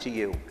blessing to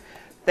you.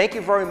 Thank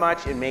you very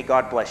much, and may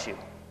God bless you.